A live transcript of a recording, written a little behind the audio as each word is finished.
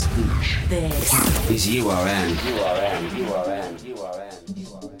This is URN.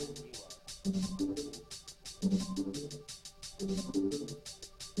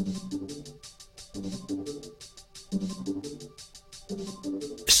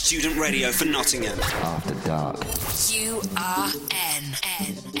 Student radio for Nottingham. After dark. URN.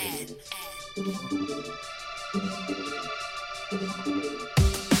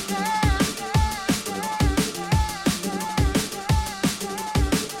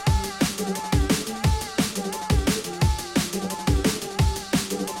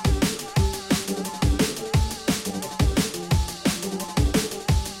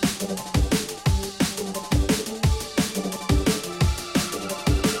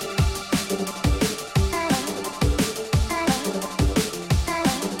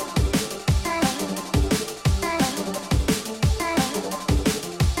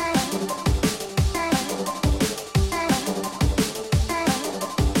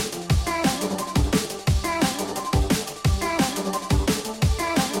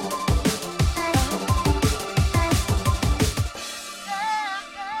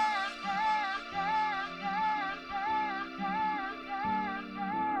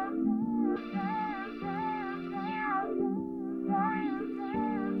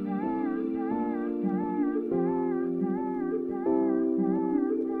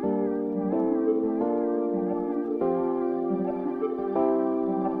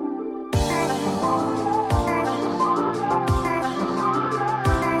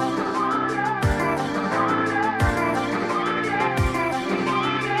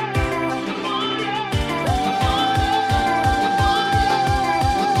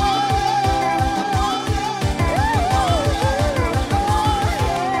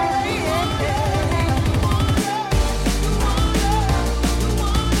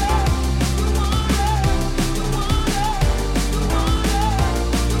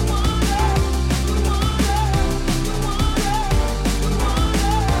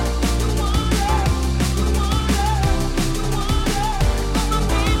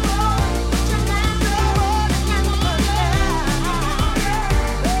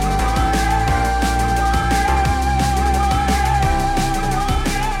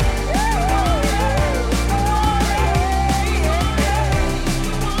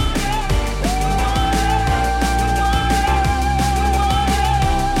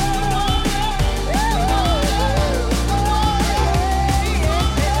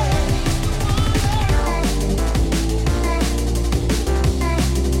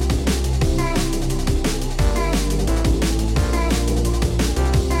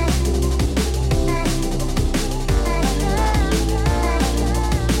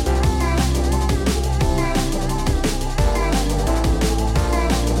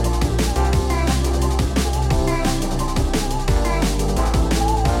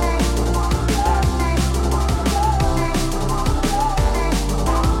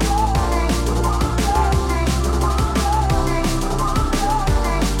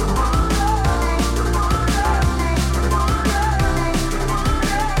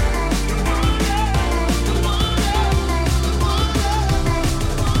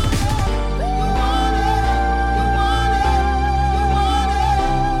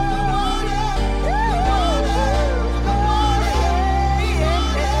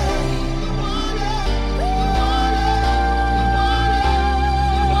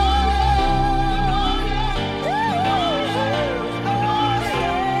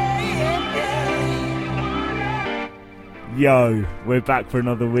 Yo, we're back for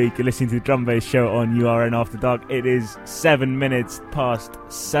another week. You're listening to the Drum Bass Show on URN After Dark. It is 7 minutes past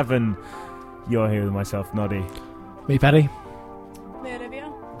 7. You're here with myself, Noddy. Me, Paddy. Me,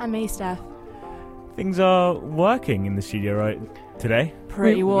 Olivia. And me, Steph. Things are working in the studio right today.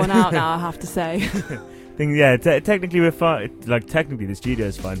 Pretty worn out now, I have to say. Technically we're fine. Like, technically the studio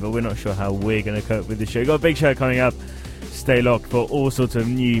is fine, but we're not sure how we're going to cope with the show. We've got a big show coming up. Stay locked for all sorts of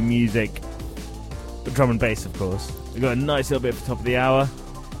new music. Drum and bass, of course. We've got a nice little bit for top of the hour,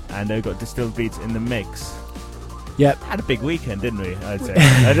 and we've got Distilled Beats in the mix. Yep. Had a big weekend, didn't we? I'd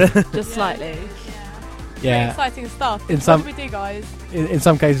say. Just slightly. Yeah. Exciting stuff. What did we do, guys? In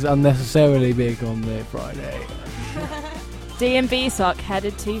some cases, unnecessarily big on the Friday. D&B Sock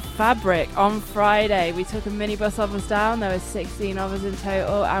headed to Fabric on Friday. We took a minibus of us down. There were 16 of us in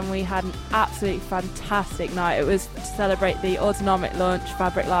total, and we had an absolutely fantastic night. It was to celebrate the autonomic launch,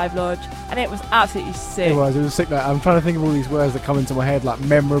 Fabric Live launch, and it was absolutely sick. It was sick. Like, I'm trying to think of all these words that come into my head, like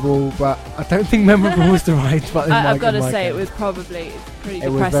memorable, but I don't think memorable was the right button. I've got to say, it was probably pretty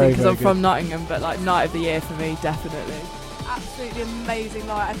depressing because I'm from Nottingham, but like night of the year for me, definitely. absolutely amazing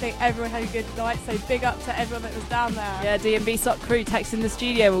night. I think everyone had a good night, so big up to everyone that was down there. Yeah, D&B Sock crew, text in the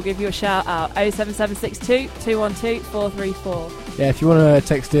studio, we'll give you a shout out. 07762 212 434. Yeah, if you want to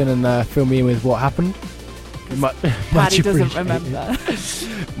text in and fill me in with what happened, Paddy doesn't remember.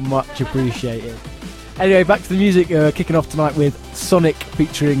 Much appreciated. Anyway, back to the music. Kicking off tonight with Sonic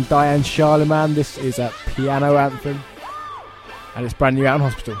featuring Diane Charlemagne. This is a piano anthem, and it's brand new out in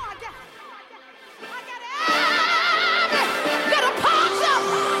Hospital.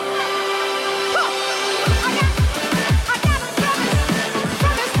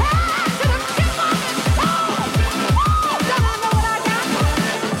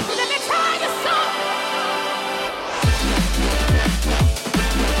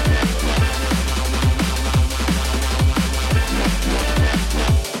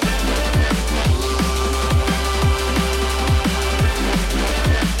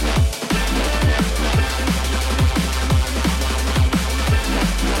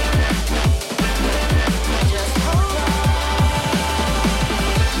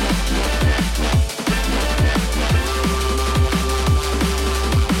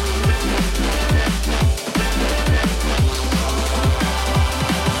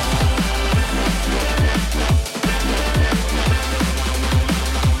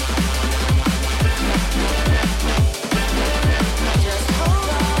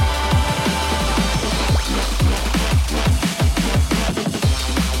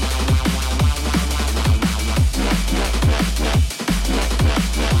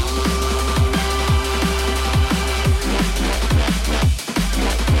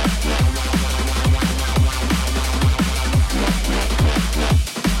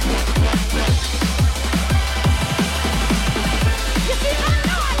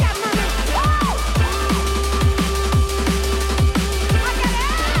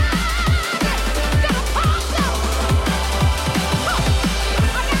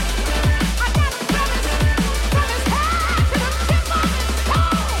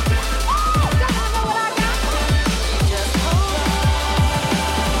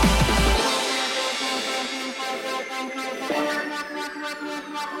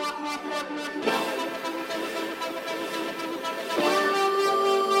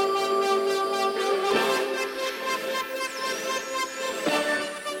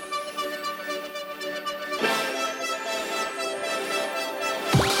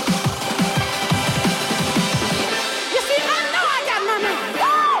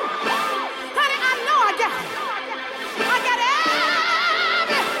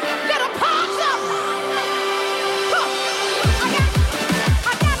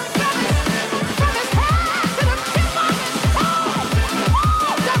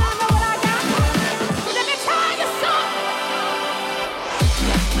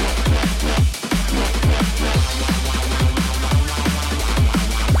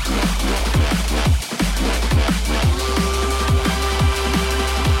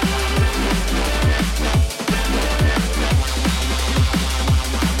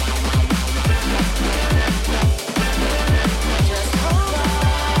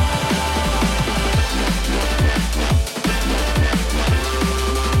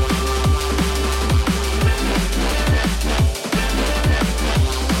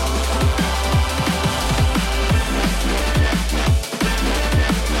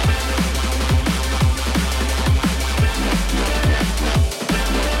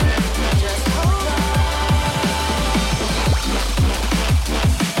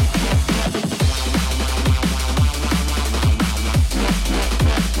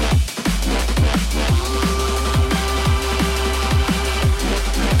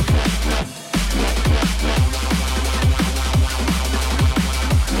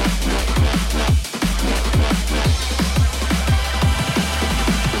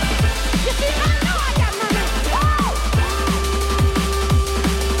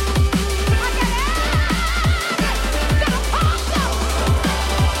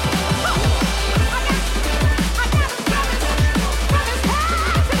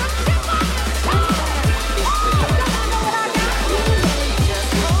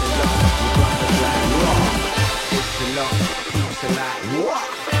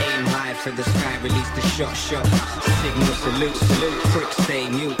 shot. Signal salute, pricks stay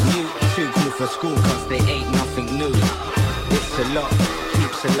mute. Too cool for school cause they ain't nothing new. It's a lot,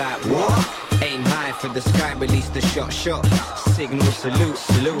 keeps alive. What? Aim high for the sky, release the shot. Signal salute,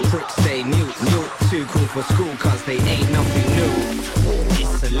 pricks stay mute. Too cool for school cause they ain't nothing new.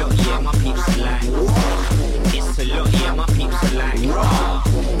 It's a lot, yeah, my peeps alive. It's a lot, yeah, my peeps alive.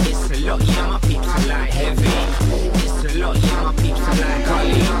 It's a lot, yeah, my peeps alive. Heavy. It's a lot, yeah, my peeps alive.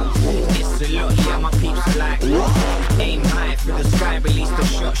 Golly. It's a lot, yeah, my peeps alive. Aim high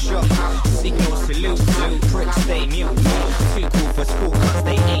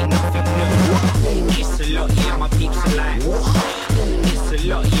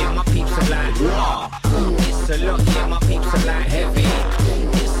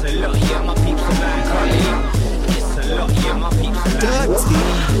It's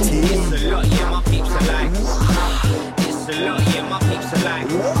a lot, yeah, my peeps are like. It's a lot, yeah, my peeps are like.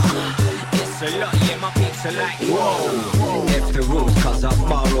 It's a lot, yeah, my peeps are like. Whoa. If the rules cause I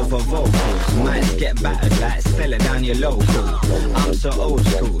bar over vocals, might get battered like Stella down your local. I'm so old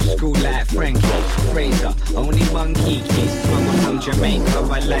school like Frankie, Fraser, only one key, smuggled from Jamaica.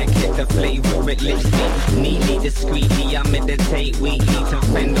 I like it, the flavour it lifts me. Neatly, discreetly, I meditate weekly to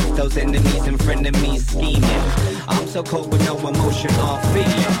fend off those enemies and frenemies scheming. I'm so cold with no emotion or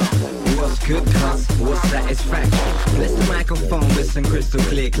feeling. What's good, cuz? What's satisfaction? Bless the microphone with some crystal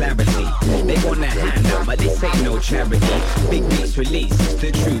clear clarity. They want a handout, but this ain't no charity. Big beats release,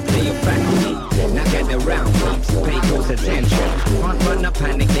 the truth, play your faculty. Now get around, peeps, pay close attention. Front runner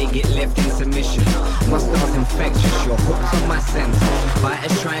panic, they get left in submission. My style's infectious, you're hooked on my senses.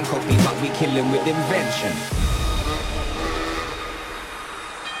 Fighters try and copy, but we kill them with invention.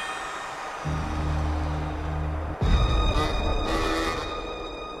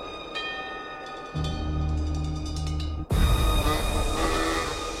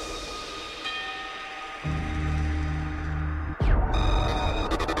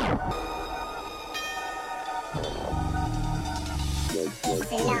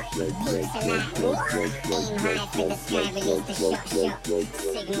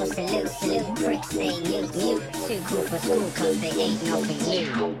 Signal salute, bricks they mute. Too cool for school cause they ain't nothing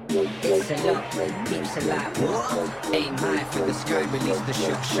new. It's a lot, peeps a lot. Aim high for the sky, release the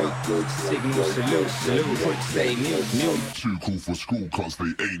shot. Signal salute, bricks they mute. Too cool for school cause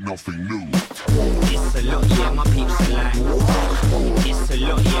they ain't nothing new. It's a lot, yeah, my peeps a lot. It's a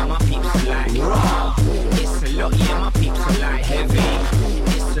lot, yeah, my peeps a lot. It's a lot, yeah, my peeps a lot. Heavy.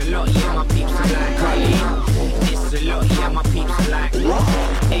 It's a lot, yeah, my peeps a lot. Gully. It's a lot, yeah, my peeps a lot.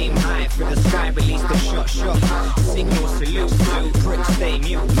 Aim high for the sky, release the shot. Signal salute, bricks stay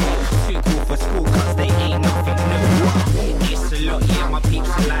mute. Too cool for school cause they ain't nothing new. It's a lot, yeah, my peeps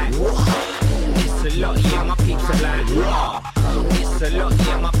a lot. It's a lot, yeah, my peeps a lot. It's a lot,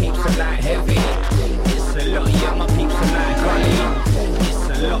 yeah, my peeps a lot. Heavy. It's a lot, yeah, my peeps a lot. Gully. It's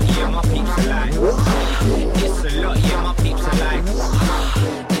a lot, yeah, my peeps a lot. It's a lot, yeah, my peeps a lot.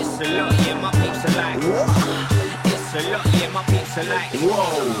 It's a lot, yeah, my peeps a lot. It's a lot, yeah, my peeps a lot.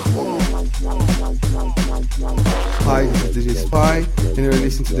 Whoa. Hi, this is DJ Spy, and you're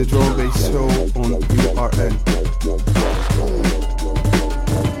listening to the Drum and Bass Show on URN.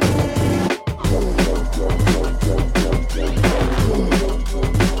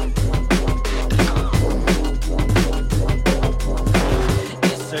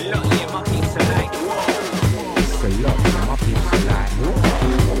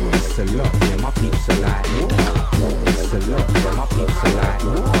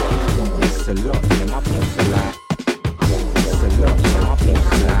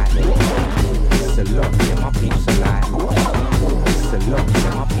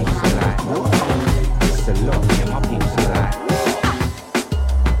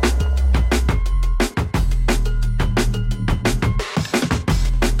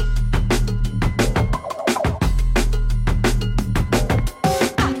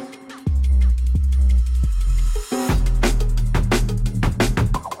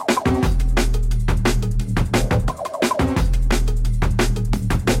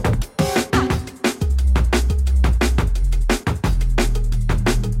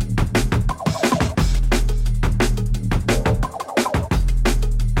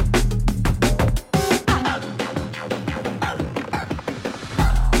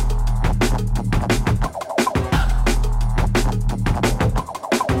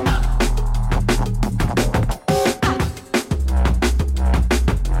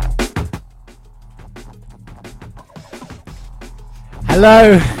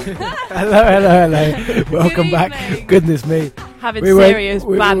 Hello. Hello. Welcome back. Goodness me. Having serious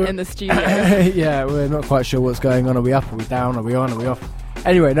bant in the studio. Yeah, we're not quite sure what's going on. Are we up? Are we down? Are we on? Are we off?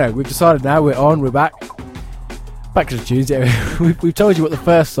 Anyway, no, we've decided now. We're on. We're back. Back to the tunes. Yeah, we've told you what the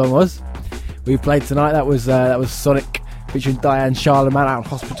first song was. We played tonight. That was Sonic featuring Diane Charlemagne out in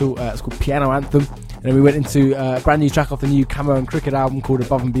Hospital. It's called Piano Anthem. And then we went into a brand new track off the new Camo and Crooked album called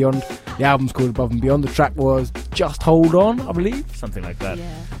Above and Beyond. The album's called Above and Beyond. The track was Just Hold On, I believe. Something like that.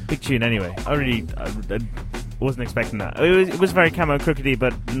 Yeah. Big tune anyway. I wasn't expecting that. It was very Camo and Crookedy,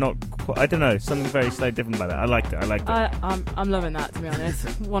 but not quite, I don't know, something very slightly different about it. I liked it. I'm loving that, to be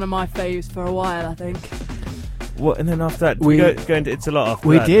honest. One of my faves for a while, I think. What? And then after that, we go into Itzalot after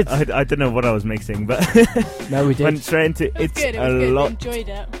we that. did. I don't know what I was mixing, but no, we did. Went straight into Itzalot. Enjoyed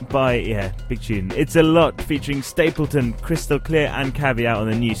it. Big tune. Itzalot featuring Stapleton, Crystal Clear, and Cabbie out on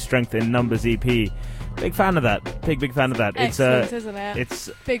the new Strength in Numbers EP. Big fan of that. Big fan of that. Excellent, isn't it?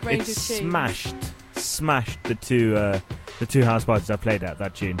 It's big range of tunes. Smashed the two the 2 house parties I played at,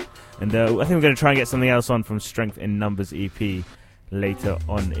 that tune. And I think we're going to try and get something else on from Strength in Numbers EP later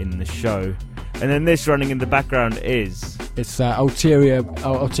on in the show. And then this running in the background is... It's Ulterior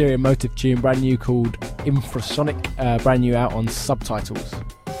Motive tune, brand new, called Infrasonic, brand new out on Subtitles.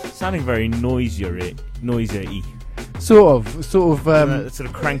 Sounding very noisy-y. Sort of sort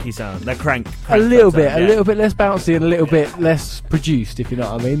of cranky sound. That crank a little bit, a little bit less bouncy and a little bit less produced, if you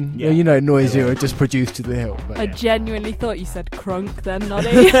know what I mean. Yeah. You know, noisy or just produced to the hill. But I genuinely thought you said crunk then,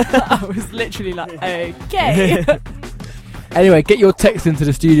 Noddy. I was literally like, okay. Anyway, get your text into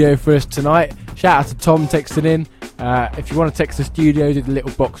the studio for us tonight. Shout out to Tom texting in. If you want to text the studio, do the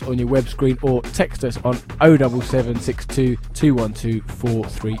little box on your web screen, or text us on 07762 212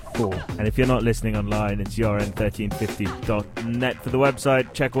 434. And if you're not listening online, it's URN1350.net for the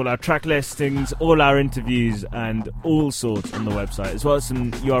website. Check all our track listings, all our interviews, and all sorts on the website, as well as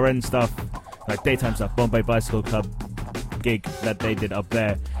some URN stuff, like daytime stuff, Bombay Bicycle Club gig that they did up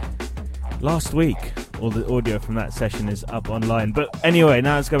there last week. All the audio from that session is up online. But anyway,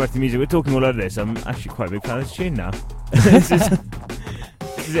 now let's go back to the music. We're talking all over this. I'm actually quite a big fan of this tune now. This is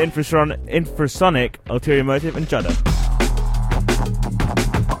Infrasonic, Ulterior Motive, and Judda.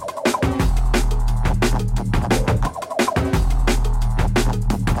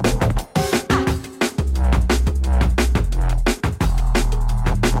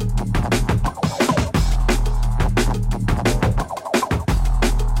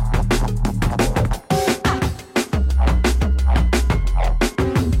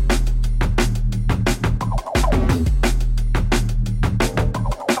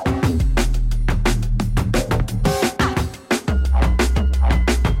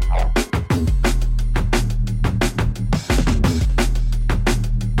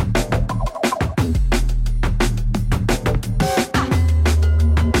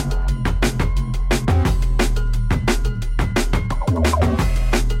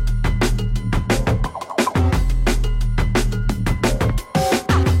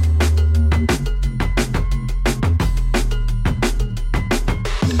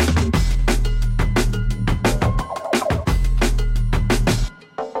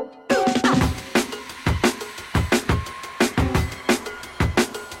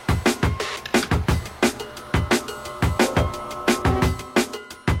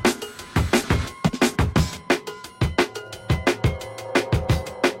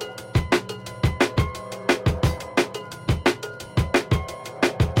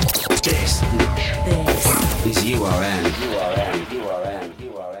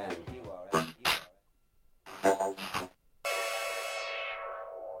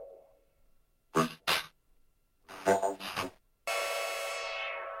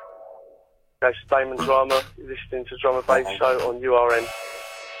 Damon Drama, you're listening to Drum and Bass Show on URN.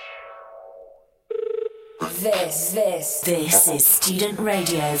 This is student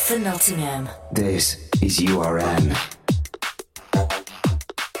radio for Nottingham. This is URN.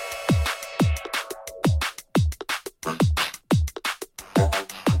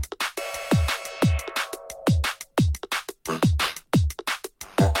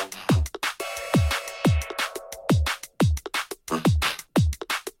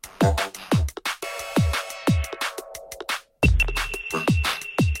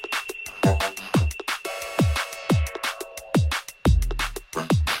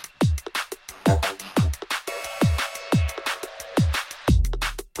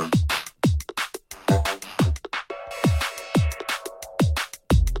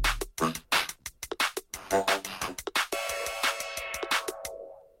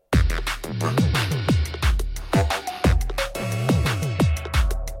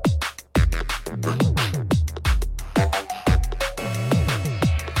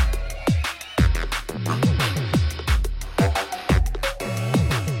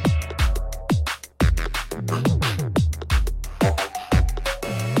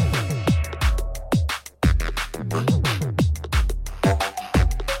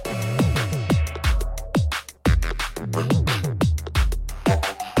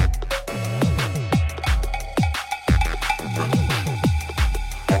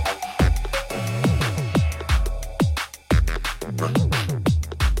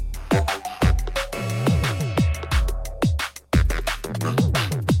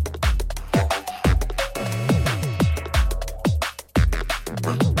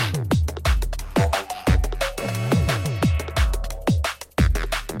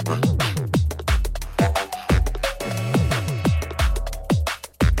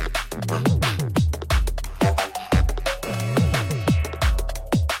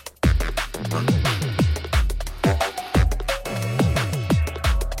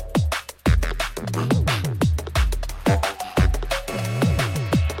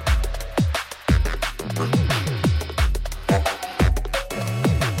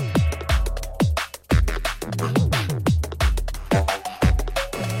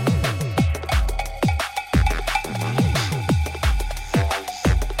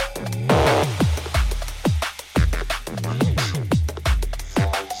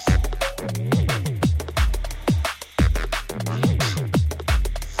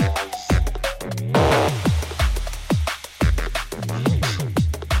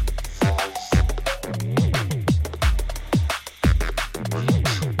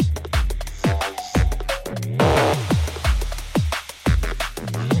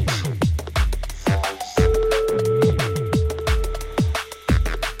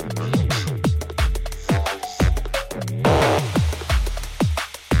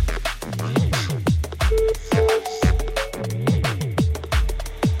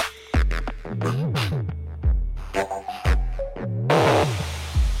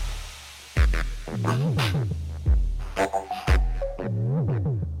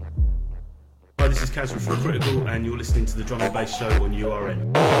 Kaz from Critical, and you're listening to the Drum and Bass Show on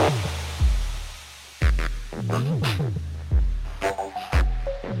URN.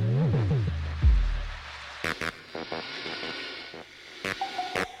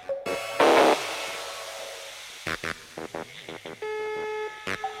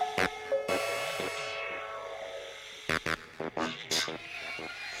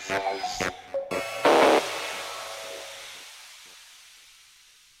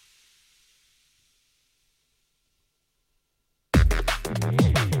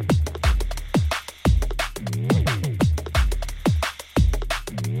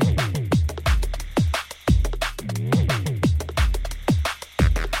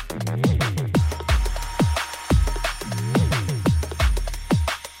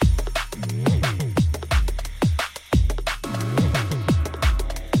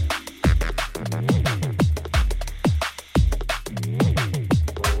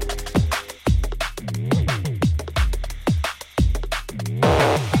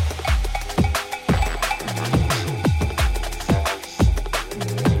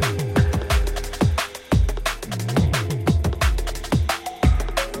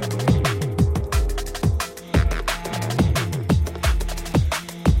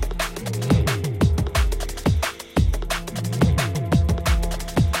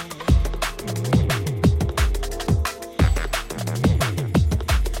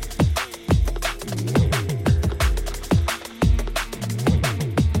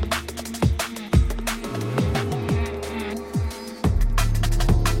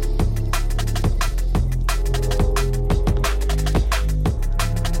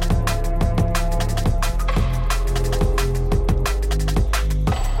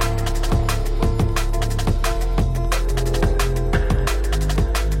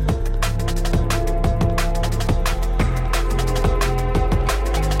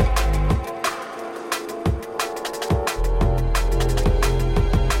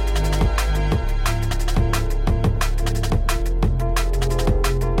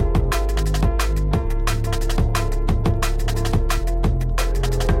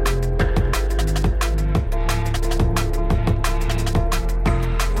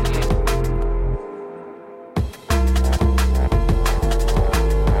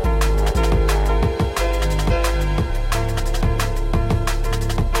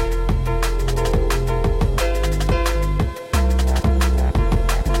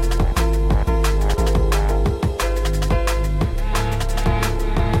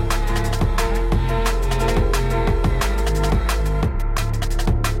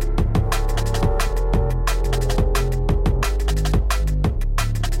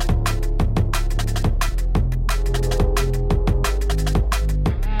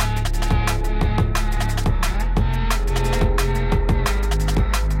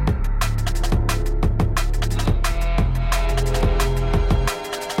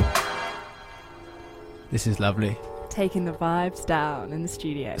 This is lovely. Taking the vibes down in the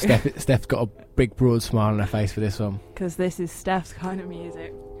studio. Steph's got a big broad smile on her face for this one. Because this is Steph's kind of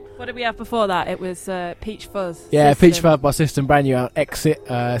music. What did we have before that? It was Peach Fuzz. Yeah, System. Peach Fuzz by System, brand new out. Exit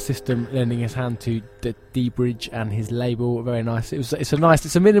System lending his hand to D-Bridge and his label. Very nice. It's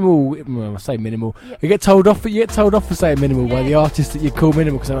a minimal. Well, I say minimal. Yeah. You get told off for saying minimal by the artist that you call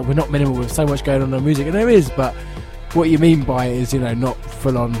minimal, because we're not minimal. With so much going on in our music, and there is, but what you mean by it is, not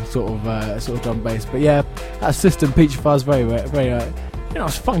full on sort of drum bass. But yeah, that System Peach Fuzz, very it's a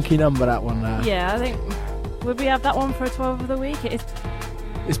funky number, that one. Yeah, I think would we have that one for a 12 of the week? It's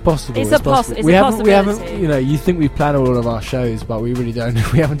possible. It's a possibility. We haven't. You think we plan all of our shows, but we really don't.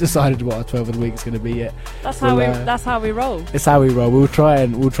 We haven't decided what our 12 of the week is going to be yet. That's how we roll. It's how we roll. We'll try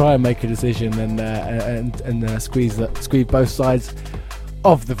and make a decision and squeeze both sides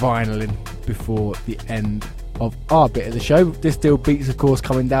of the vinyl in before the end of our bit of the show. Distilled Beats, of course,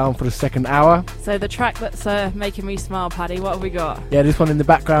 coming down for the second hour. So the track that's making me smile, Paddy, what have we got? Yeah, this one in the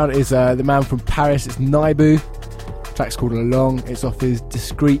background is the man from Paris. It's Naibu. The track's called Along. It's off his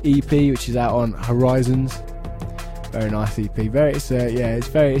Discreet EP, which is out on Horizons. Very nice EP. It's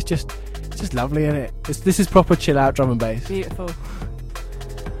just lovely, isn't it? This is proper chill out drum and bass. Beautiful.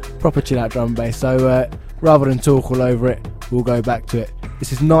 Proper chill out drum and bass. So rather than talk all over it, we'll go back to it.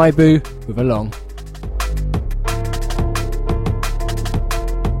 This is Naibu with Along.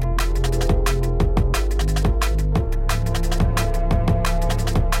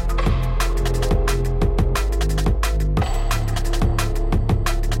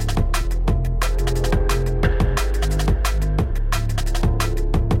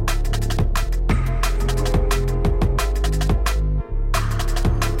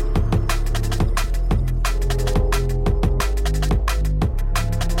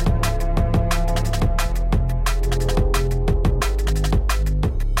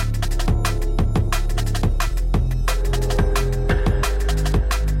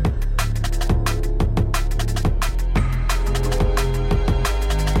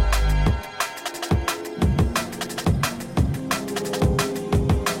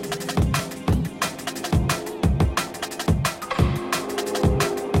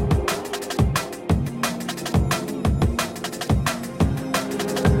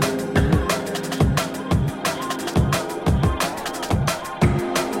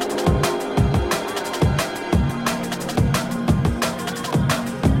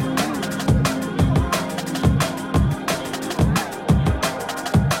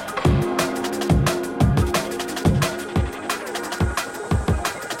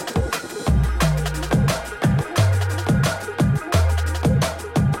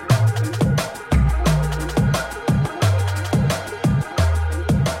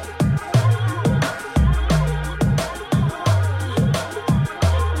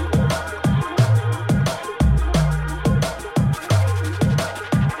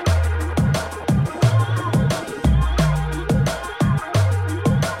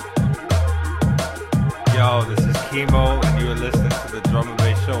 Camo, and you're listening to the Drum and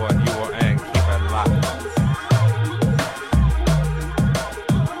Bass Show on URN. Keep it locked.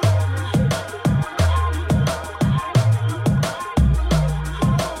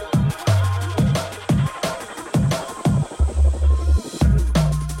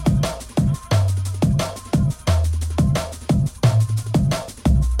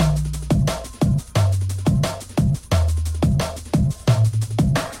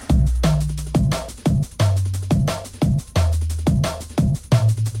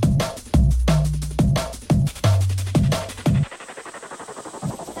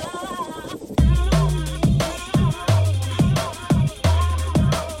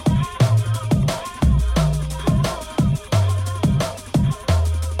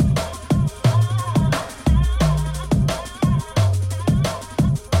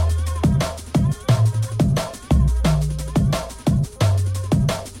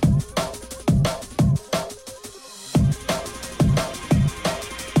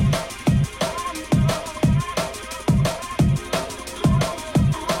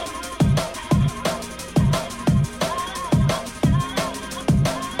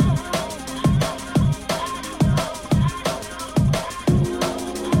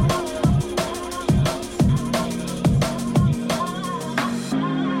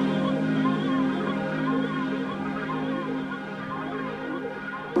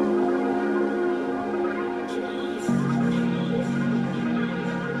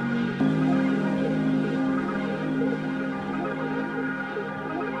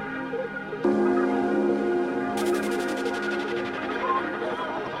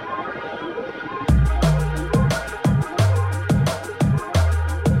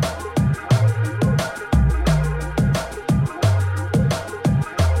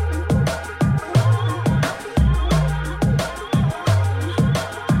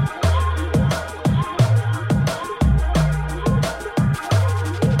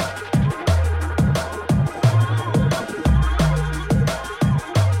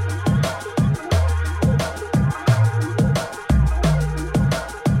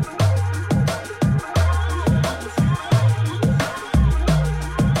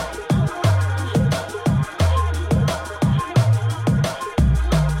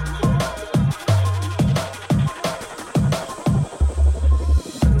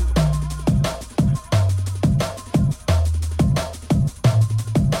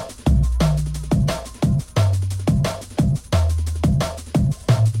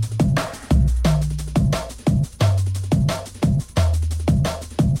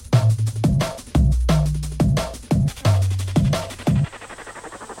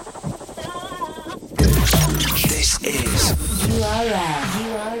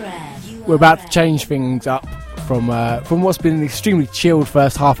 We're about to change things up from what's been an extremely chilled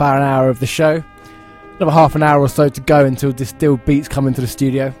first an hour of the show. Another half an hour or so to go until Distilled Beats come into the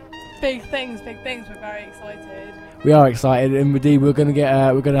studio. Big things. We're very excited. We are excited, and indeed we're going to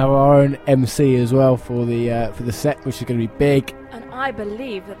have our own MC as well for the set, which is going to be big. And I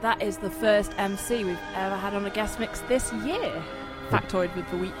believe that is the first MC we've ever had on a guest mix this year. Factoid with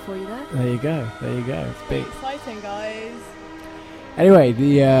the week for you there. There you go. It's big. Exciting, guys. Anyway,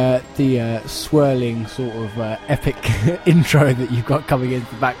 the swirling sort of epic intro that you've got coming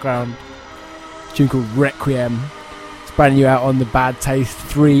into the background, a tune called Requiem. It's brand new out on the Bad Taste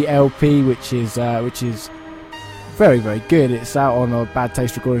 3 LP, which is very, very good. It's out on our Bad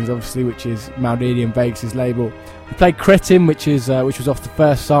Taste Recordings, obviously, which is Maldini and Vegas' label. We played Cretin, which was off the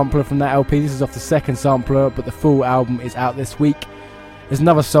first sampler from that LP. This is off the second sampler, but the full album is out this week. There's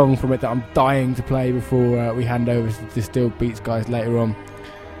another song from it that I'm dying to play before we hand over to the Distilled Beats guys later on.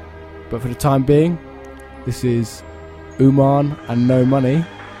 But for the time being, this is Uman No Money.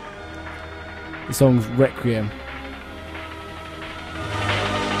 The song's Requiem.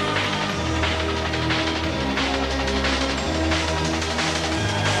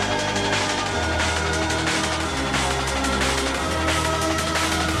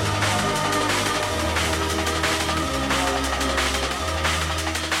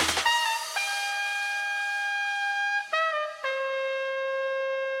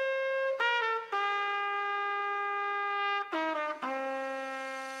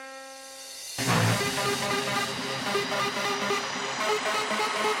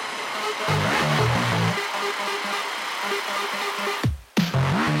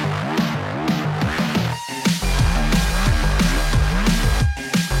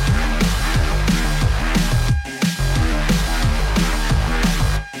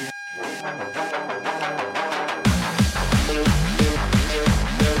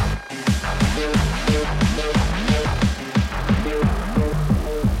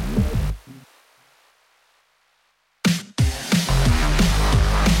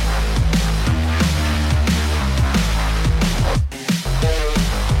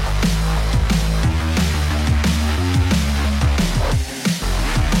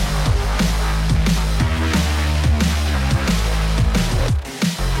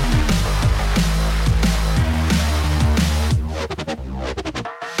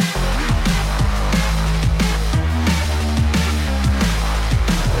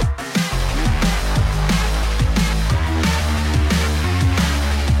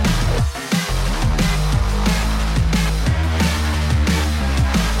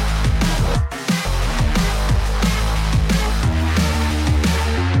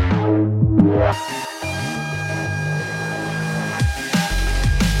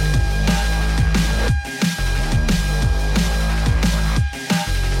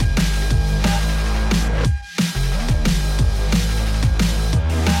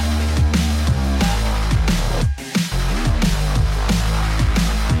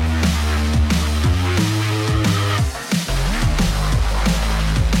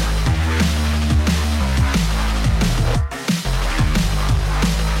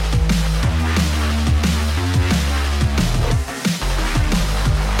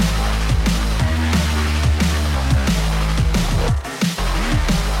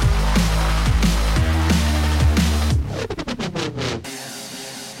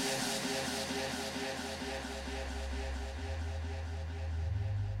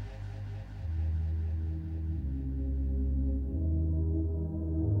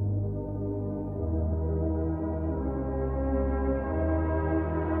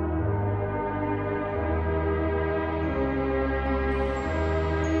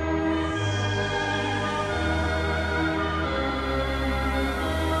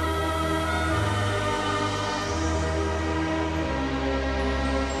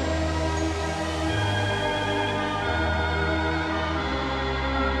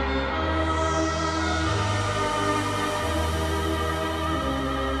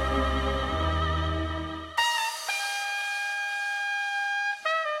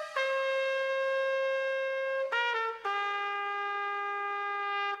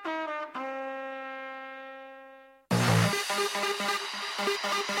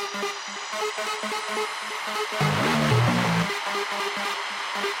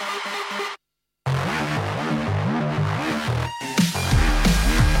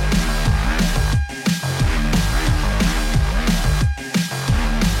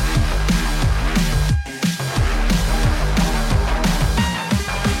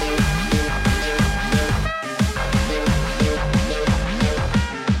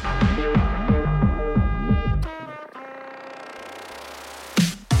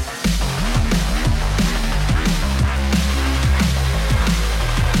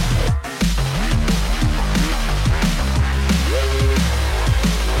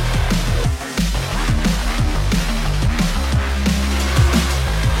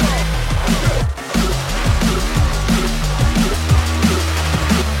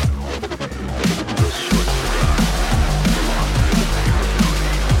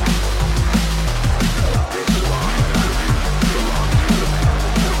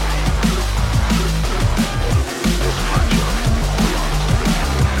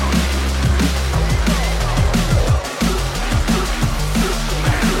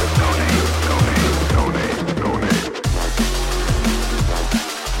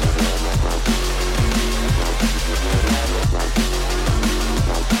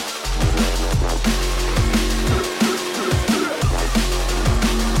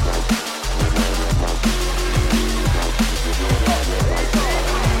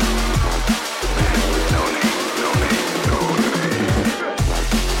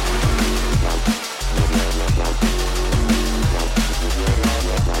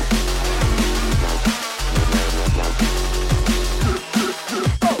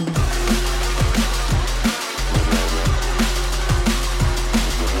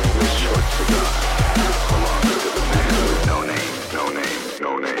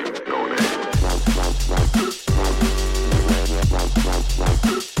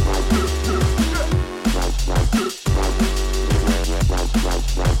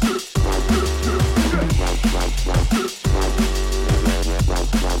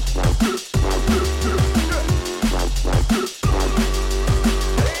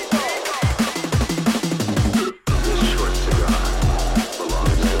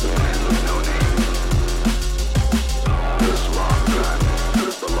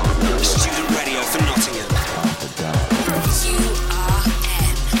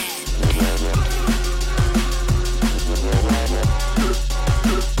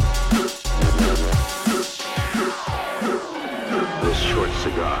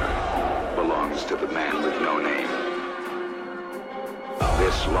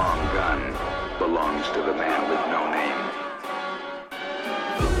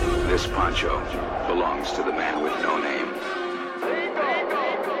 This poncho belongs to the man with no name.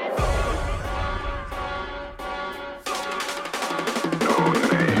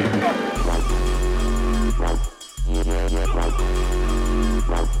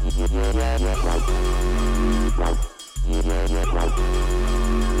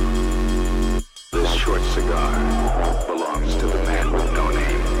 This short cigar belongs to the man with no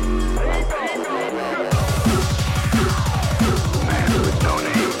name. Man with no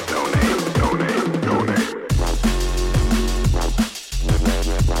name, no name, no name, no name.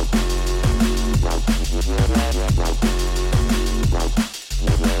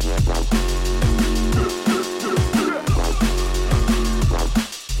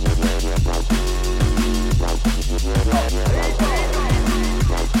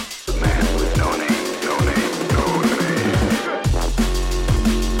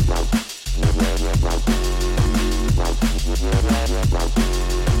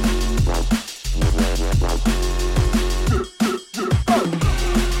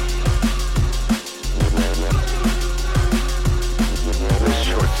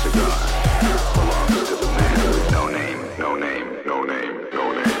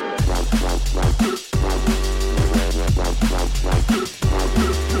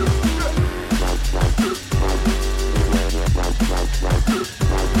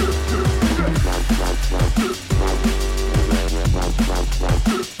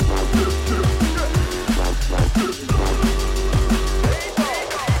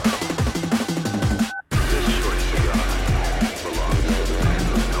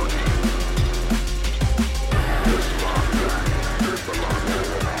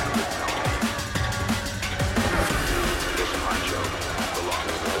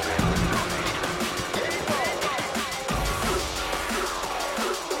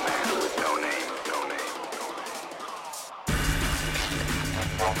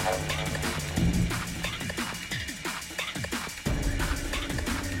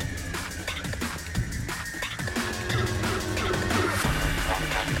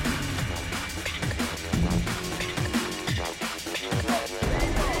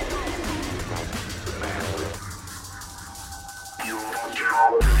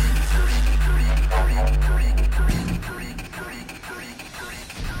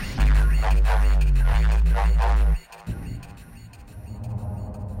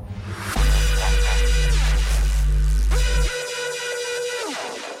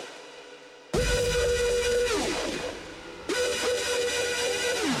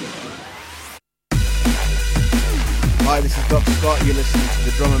 Hi, this is Dr. Scott. You're listening to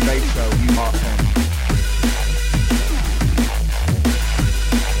the Drum and Bass Show, URN.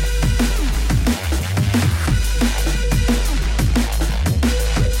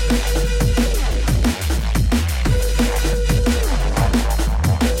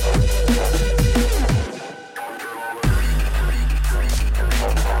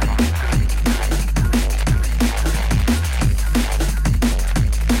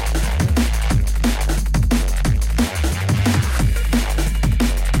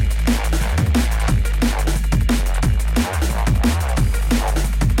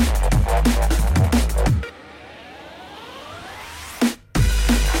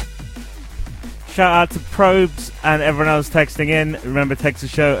 Shout out to Probes and everyone else texting in. Remember, text the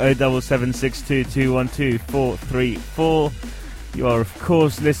show 07762212434. You are, of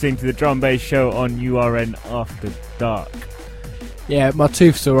course, listening to the Drum Bass Show on URN After Dark. Yeah, my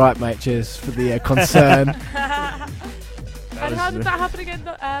tooth's alright, mate. Cheers for the concern. And how did that happen again,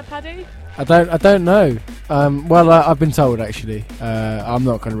 Paddy? I don't know. Well, I've been told, actually. I'm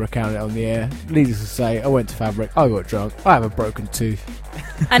not going to recount it on the air. Needless to say, I went to Fabric, I got drunk, I have a broken tooth.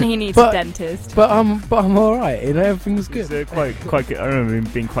 And he needs a dentist. But I'm alright, you know, everything's good. It's, quite good. I remember him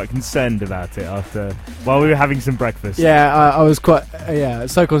being quite concerned about it while we were having some breakfast. Yeah, I was quite,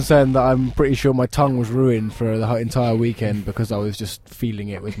 so concerned that I'm pretty sure my tongue was ruined for the entire weekend because I was just feeling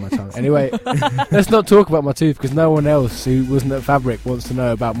it with my tongue. Anyway, let's not talk about my tooth because no one else who wasn't at Fabric wants to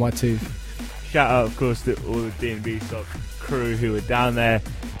know about my tooth. Shout out, of course, to all the D&B Sock crew who were down there.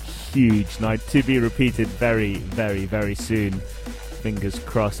 Huge night to be repeated very, very, very soon. Fingers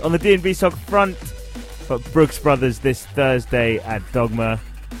crossed. On the D&B Sock front, got Brooks Brothers this Thursday at Dogma.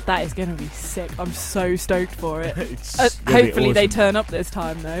 That is going to be sick. I'm so stoked for it. awesome. Hopefully they turn up this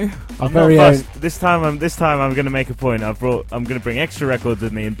time though. I'm not fussed. This time I'm going to make a point. I'm going to bring extra records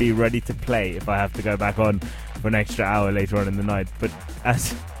with me and be ready to play if I have to go back on for an extra hour later on in the night. But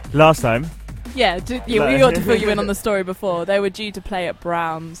as last time, we got to fill you in on the story before. They were due to play at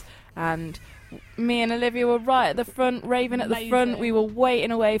Brown's, and me and Olivia were right at the front, raving at the front. We were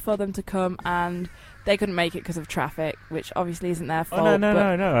waiting away for them to come, and they couldn't make it because of traffic, which obviously isn't their fault. Oh, no.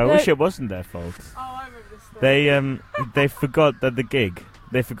 I wish it wasn't their fault. Oh, I remember this story. They forgot that the gig.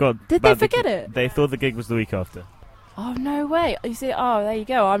 They forgot. Did they forget it? They thought the gig was the week after. Oh, no way. You see, there you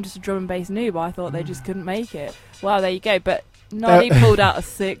go. I'm just a drum and bass noob. I thought they just couldn't make it. Well, there you go. But Noddy pulled out a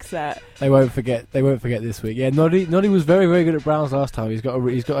 6 set. They won't forget this week. Yeah, Noddy was very, very good at Browns last time. He's got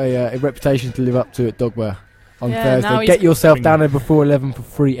a reputation to live up to at Dogma on Thursday. Get yourself down there before 11 for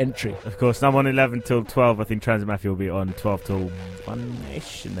free entry. Of course, I'm on 11 till 12. I think Transit Mafia will be on 12 till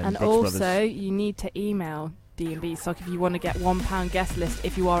 1ish, and then and Brooks also, Brothers. you need to email D&B Sock if you want to get £1 guest list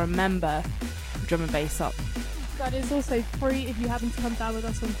if you are a member of Drum and Bass Sock. That is also free if you happen to come down with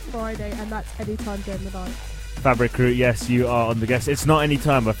us on Friday, and that's any time during the night. Fabric Crew, yes, you are on the guest. It's not any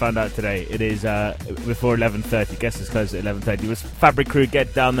time, I found out today. It is before 11:30. Guest is closed at 11:30. It was Fabric Crew,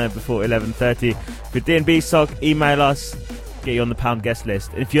 get down there before 11:30. For D&B Sock, email us, get you on the pound guest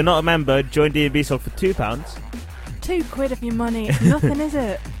list. If you're not a member, join D&B Sock for £2. £2 of your money, it's nothing, is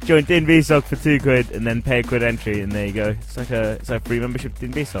it? Join D&B Sock for £2 and then pay a £1 entry, and there you go. It's like a free membership to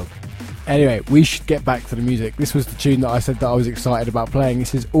D&B Sock. Anyway, we should get back to the music. This was the tune that I said that I was excited about playing.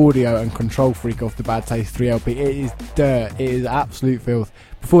 This is Audio and Control Freak off the Bad Taste 3 LP. It is dirt. It is absolute filth.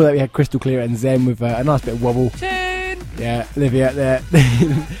 Before that, we had Crystal Clear and Zen with a nice bit of wobble. Tune! Yeah, Olivia there.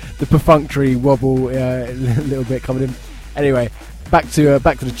 The perfunctory wobble a little bit coming in. Anyway, back to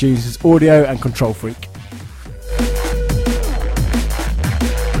the tunes. This is Audio and Control Freak.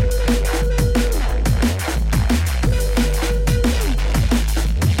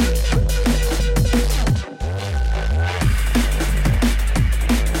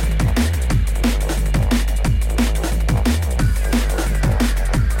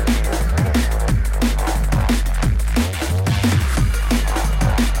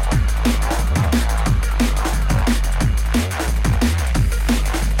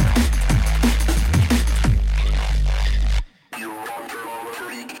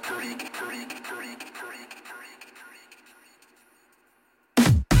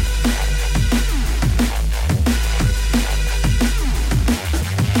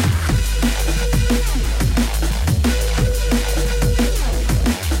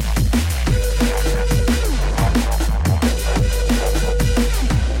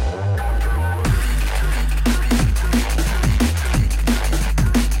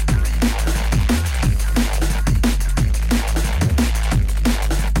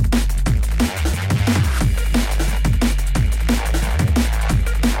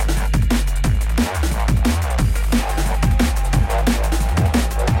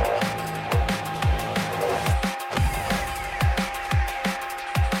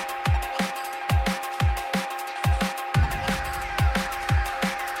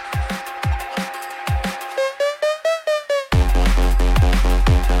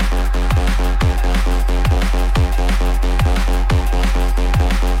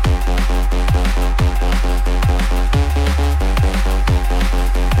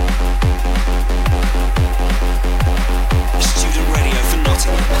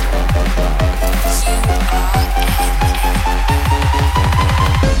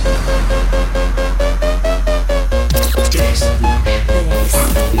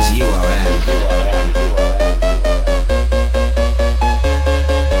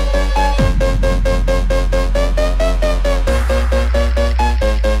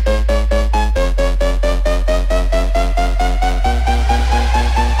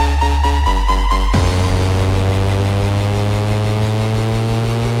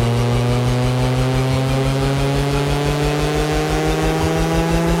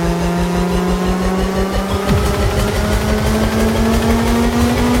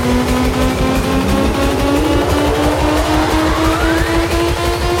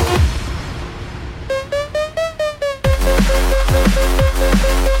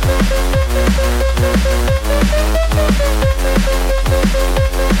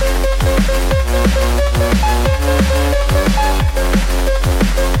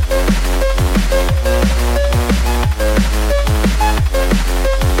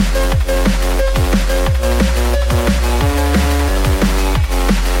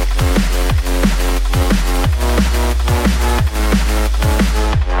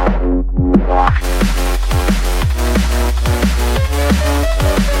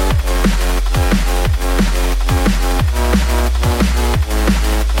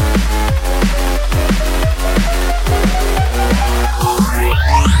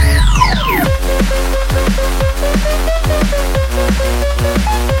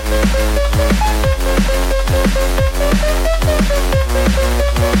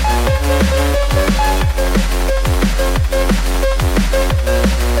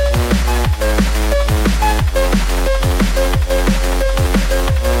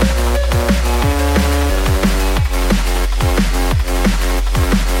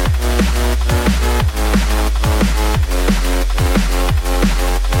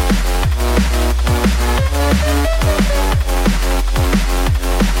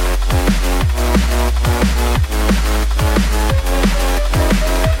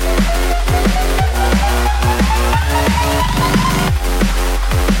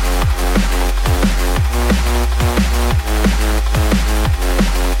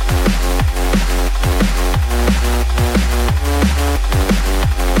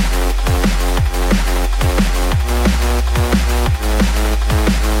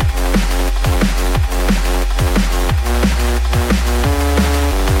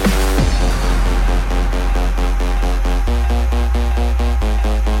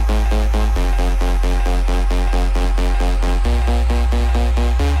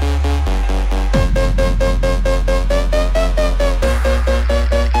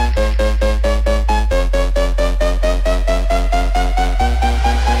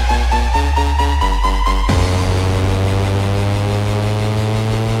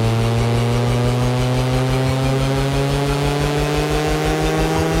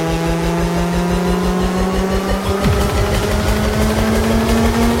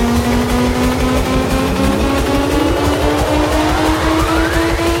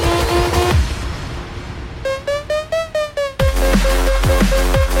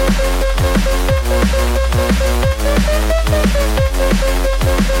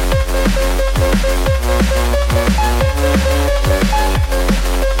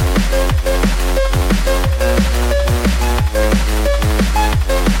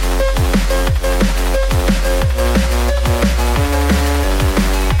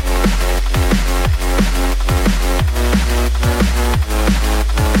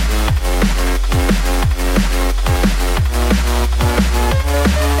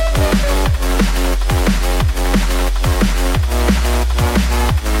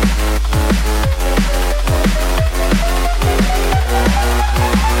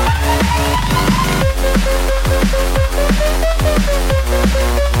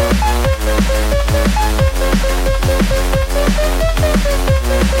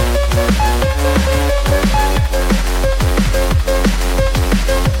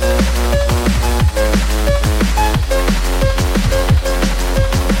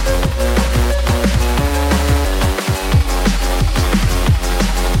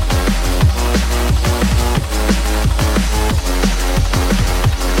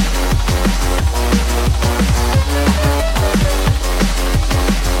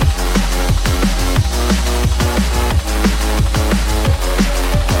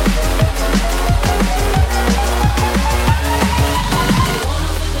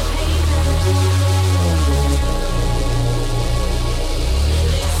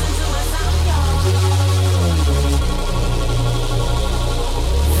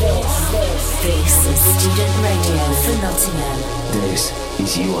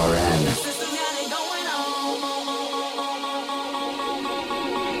 URN.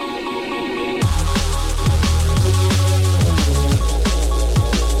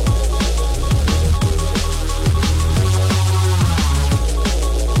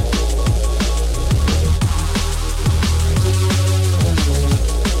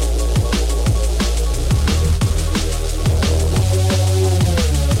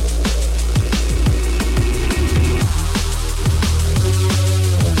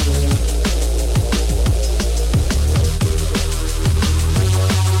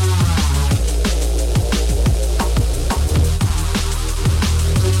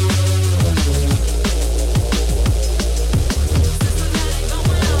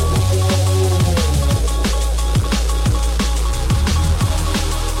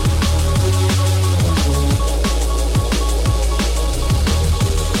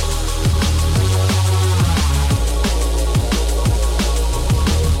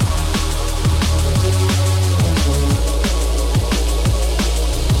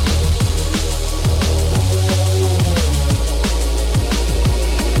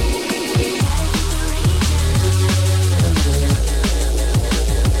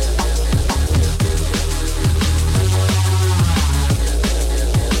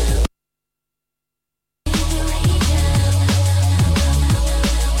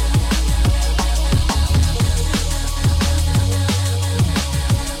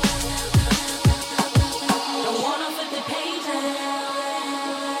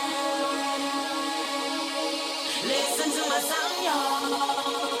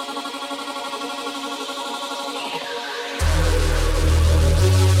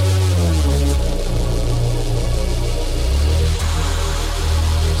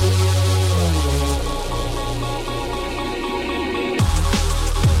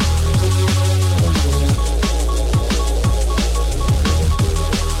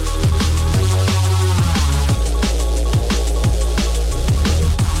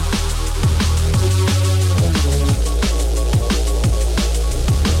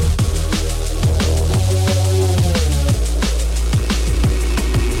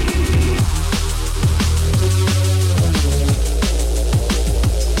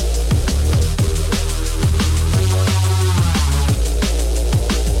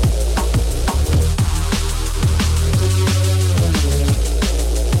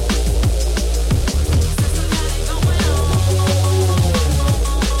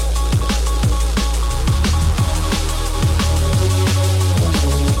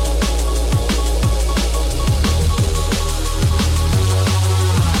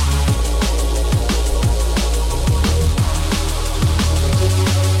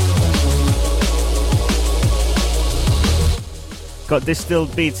 Got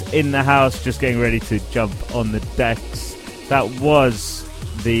Distilled Beats in the house, just getting ready to jump on the decks. That was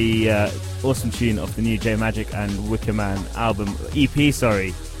the awesome tune of the new Majik and Wickaman album, EP,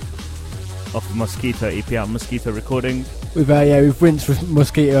 sorry, off the Mosquito EP out, Mosquito Recording. We've rinsed with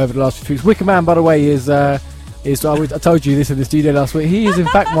Mosquito over the last few weeks. Wickaman, by the way, is I told you this in the studio last week. He is in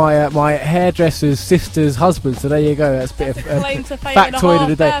fact my hairdresser's sister's husband. So there you go. That's a bit of factoid of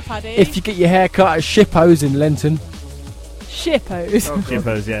the day. If you get your hair cut at Shippo's in Lenton. Shippos. Oh,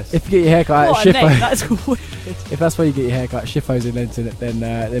 Shippos, yes. If you get your hair cut at Shippo's, that's weird. If that's where you get your hair cut at Shippo's in Lenton,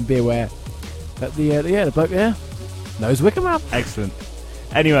 then be aware that the bloke there knows Wickaman. Excellent.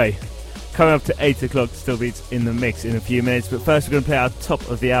 Anyway, coming up to 8 o'clock, Still Beats in the mix in a few minutes. But first, we're going to play our top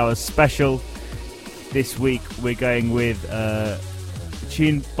of the hour special. This week, we're going with a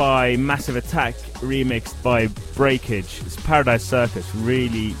tune by Massive Attack, remixed by Breakage. It's Paradise Circus.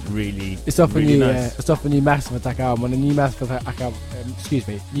 Really, really, it's off really nice. It's off a new Massive Attack album, and the new Massive Attack album,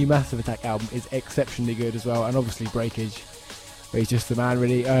 new Massive Attack album is exceptionally good as well. And obviously Breakage, where he's just the man.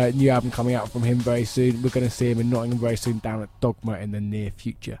 Really, new album coming out from him very soon. We're going to see him in Nottingham very soon, down at Dogma in the near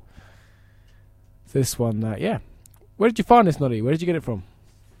future. So this one, Where did you find this, Noddy? Where did you get it from?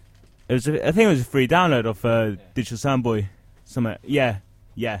 I think it was a free download of Digital Soundboy. Somewhere, yeah.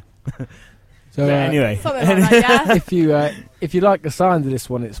 So anyway, something like that, yeah. if you like the sound of this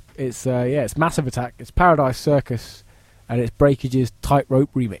one, it's Massive Attack, it's Paradise Circus, and it's Breakage's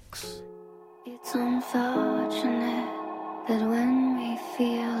Tightrope remix. It's unfortunate that when we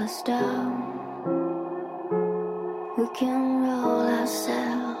feel us down, we can roll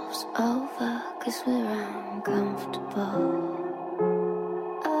ourselves over 'cause we're uncomfortable.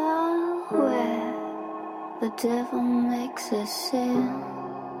 Oh, where the devil makes us sin,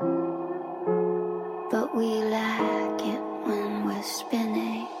 but we like it when we're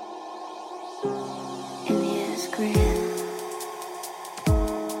spinning in his grin.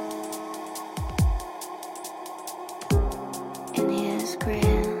 In his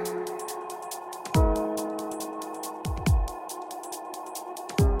grin.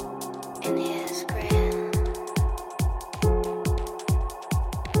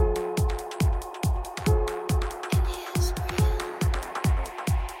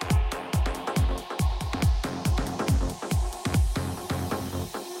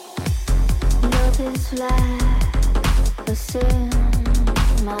 is like a sin,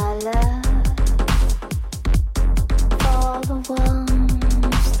 my love, for the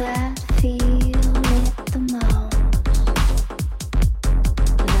ones that feel it the most.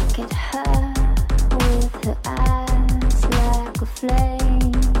 Look at her with her eyes like a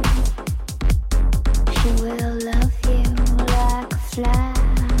flame. She will love you like a fly.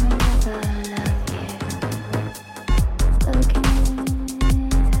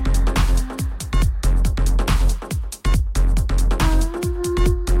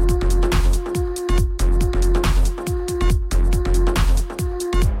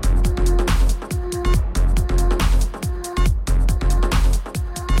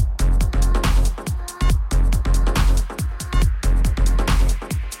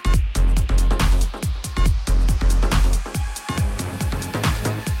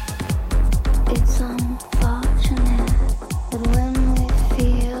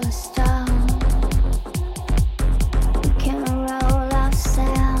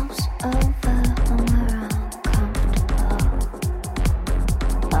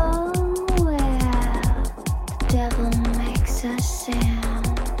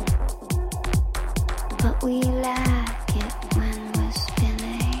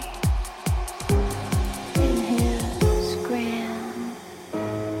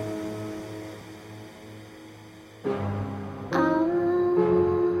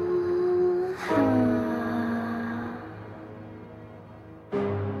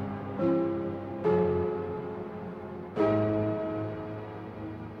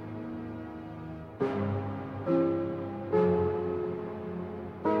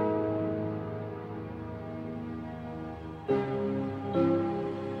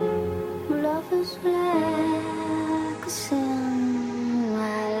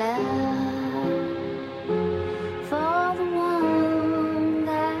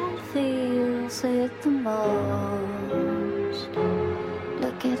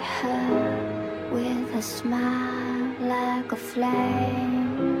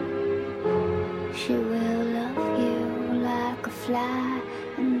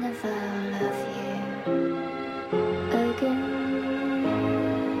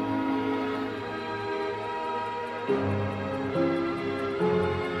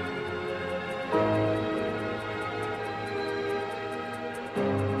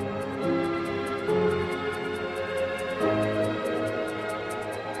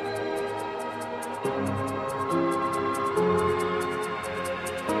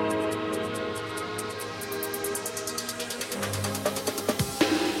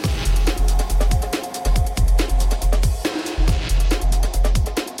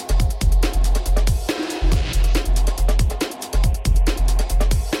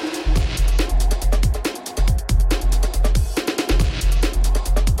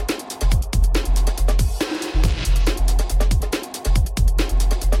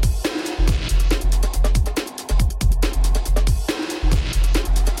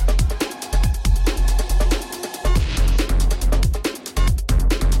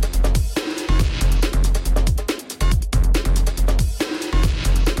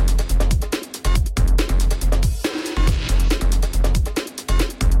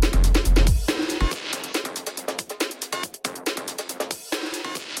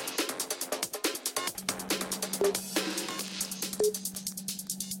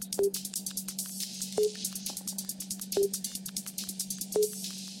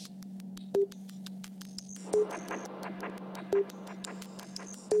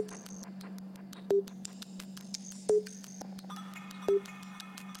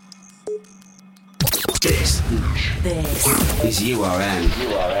 This is URN.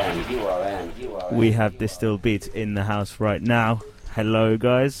 We have Distilled Beats in the house right now. Hello,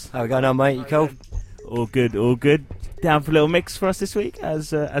 guys. How we going on, mate? You cool? All good, all good. Down for a little mix for us this week,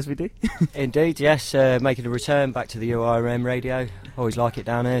 as we do. Indeed, yes. Making a return back to the URN radio. Always like it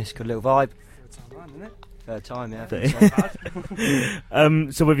down here. It's got a little vibe. Third time, yeah.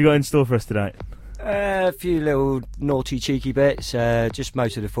 So what have you got in store for us tonight? A few little naughty, cheeky bits. Just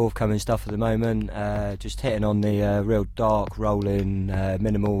most of the forthcoming stuff at the moment. Just hitting on the real dark, rolling,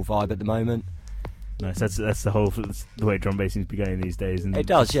 minimal vibe at the moment. Nice. That's the way drum bass seems to be going these days. And it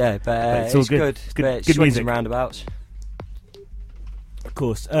does, yeah. But it's all good. It's good swings music. And roundabouts. Of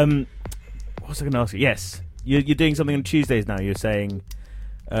course. What was I going to ask you? Yes, you're doing something on Tuesdays now. You're saying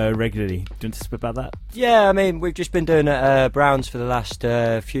regularly. Do you want to speak about that? Yeah, I mean, we've just been doing it at Browns for the last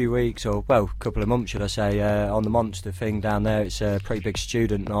few weeks, or, well, couple of months, should I say, on the Monster thing down there. It's a pretty big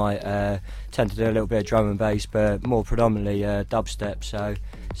student night. Tend to do a little bit of drum and bass, but more predominantly dubstep, so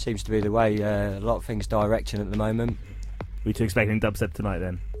seems to be the way a lot of things directing at the moment. We to expecting dubstep tonight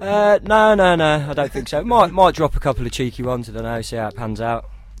then? No, I don't think so. Might drop a couple of cheeky ones, I don't know, see how it pans out.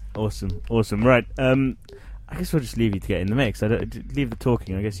 Awesome. Right, I guess we'll just leave you to get in the mix. Leave the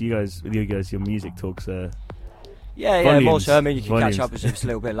talking. I guess your music talks Yeah, more so. I mean, you can volumes. catch up with us a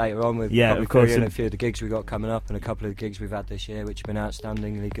little bit later on. We've of course. a few of the gigs we've got coming up and a couple of the gigs we've had this year, which have been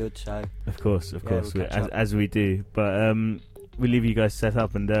outstandingly good. So Of course, we'll as we do. But we leave you guys set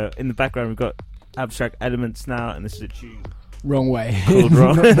up, and in the background we've got Abstract Elements now, and this is a tune. Wrong way. Called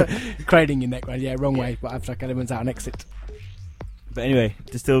Wrong. Crading your neck, right? Yeah, wrong way. But Abstract Elements out on exit. But anyway,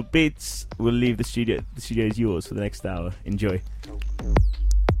 Distilled Beats. We'll leave the studio. The studio is yours for the next hour. Enjoy.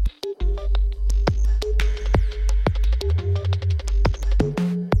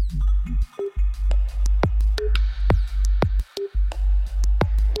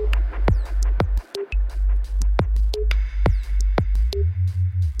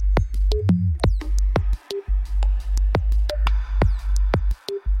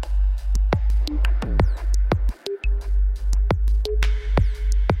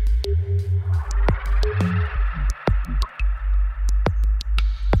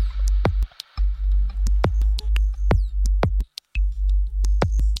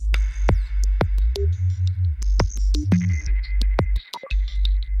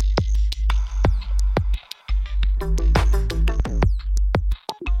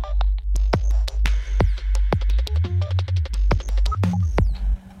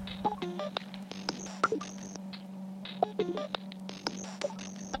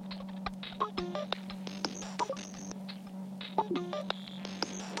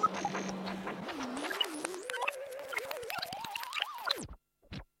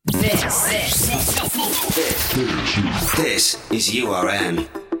 This is URN.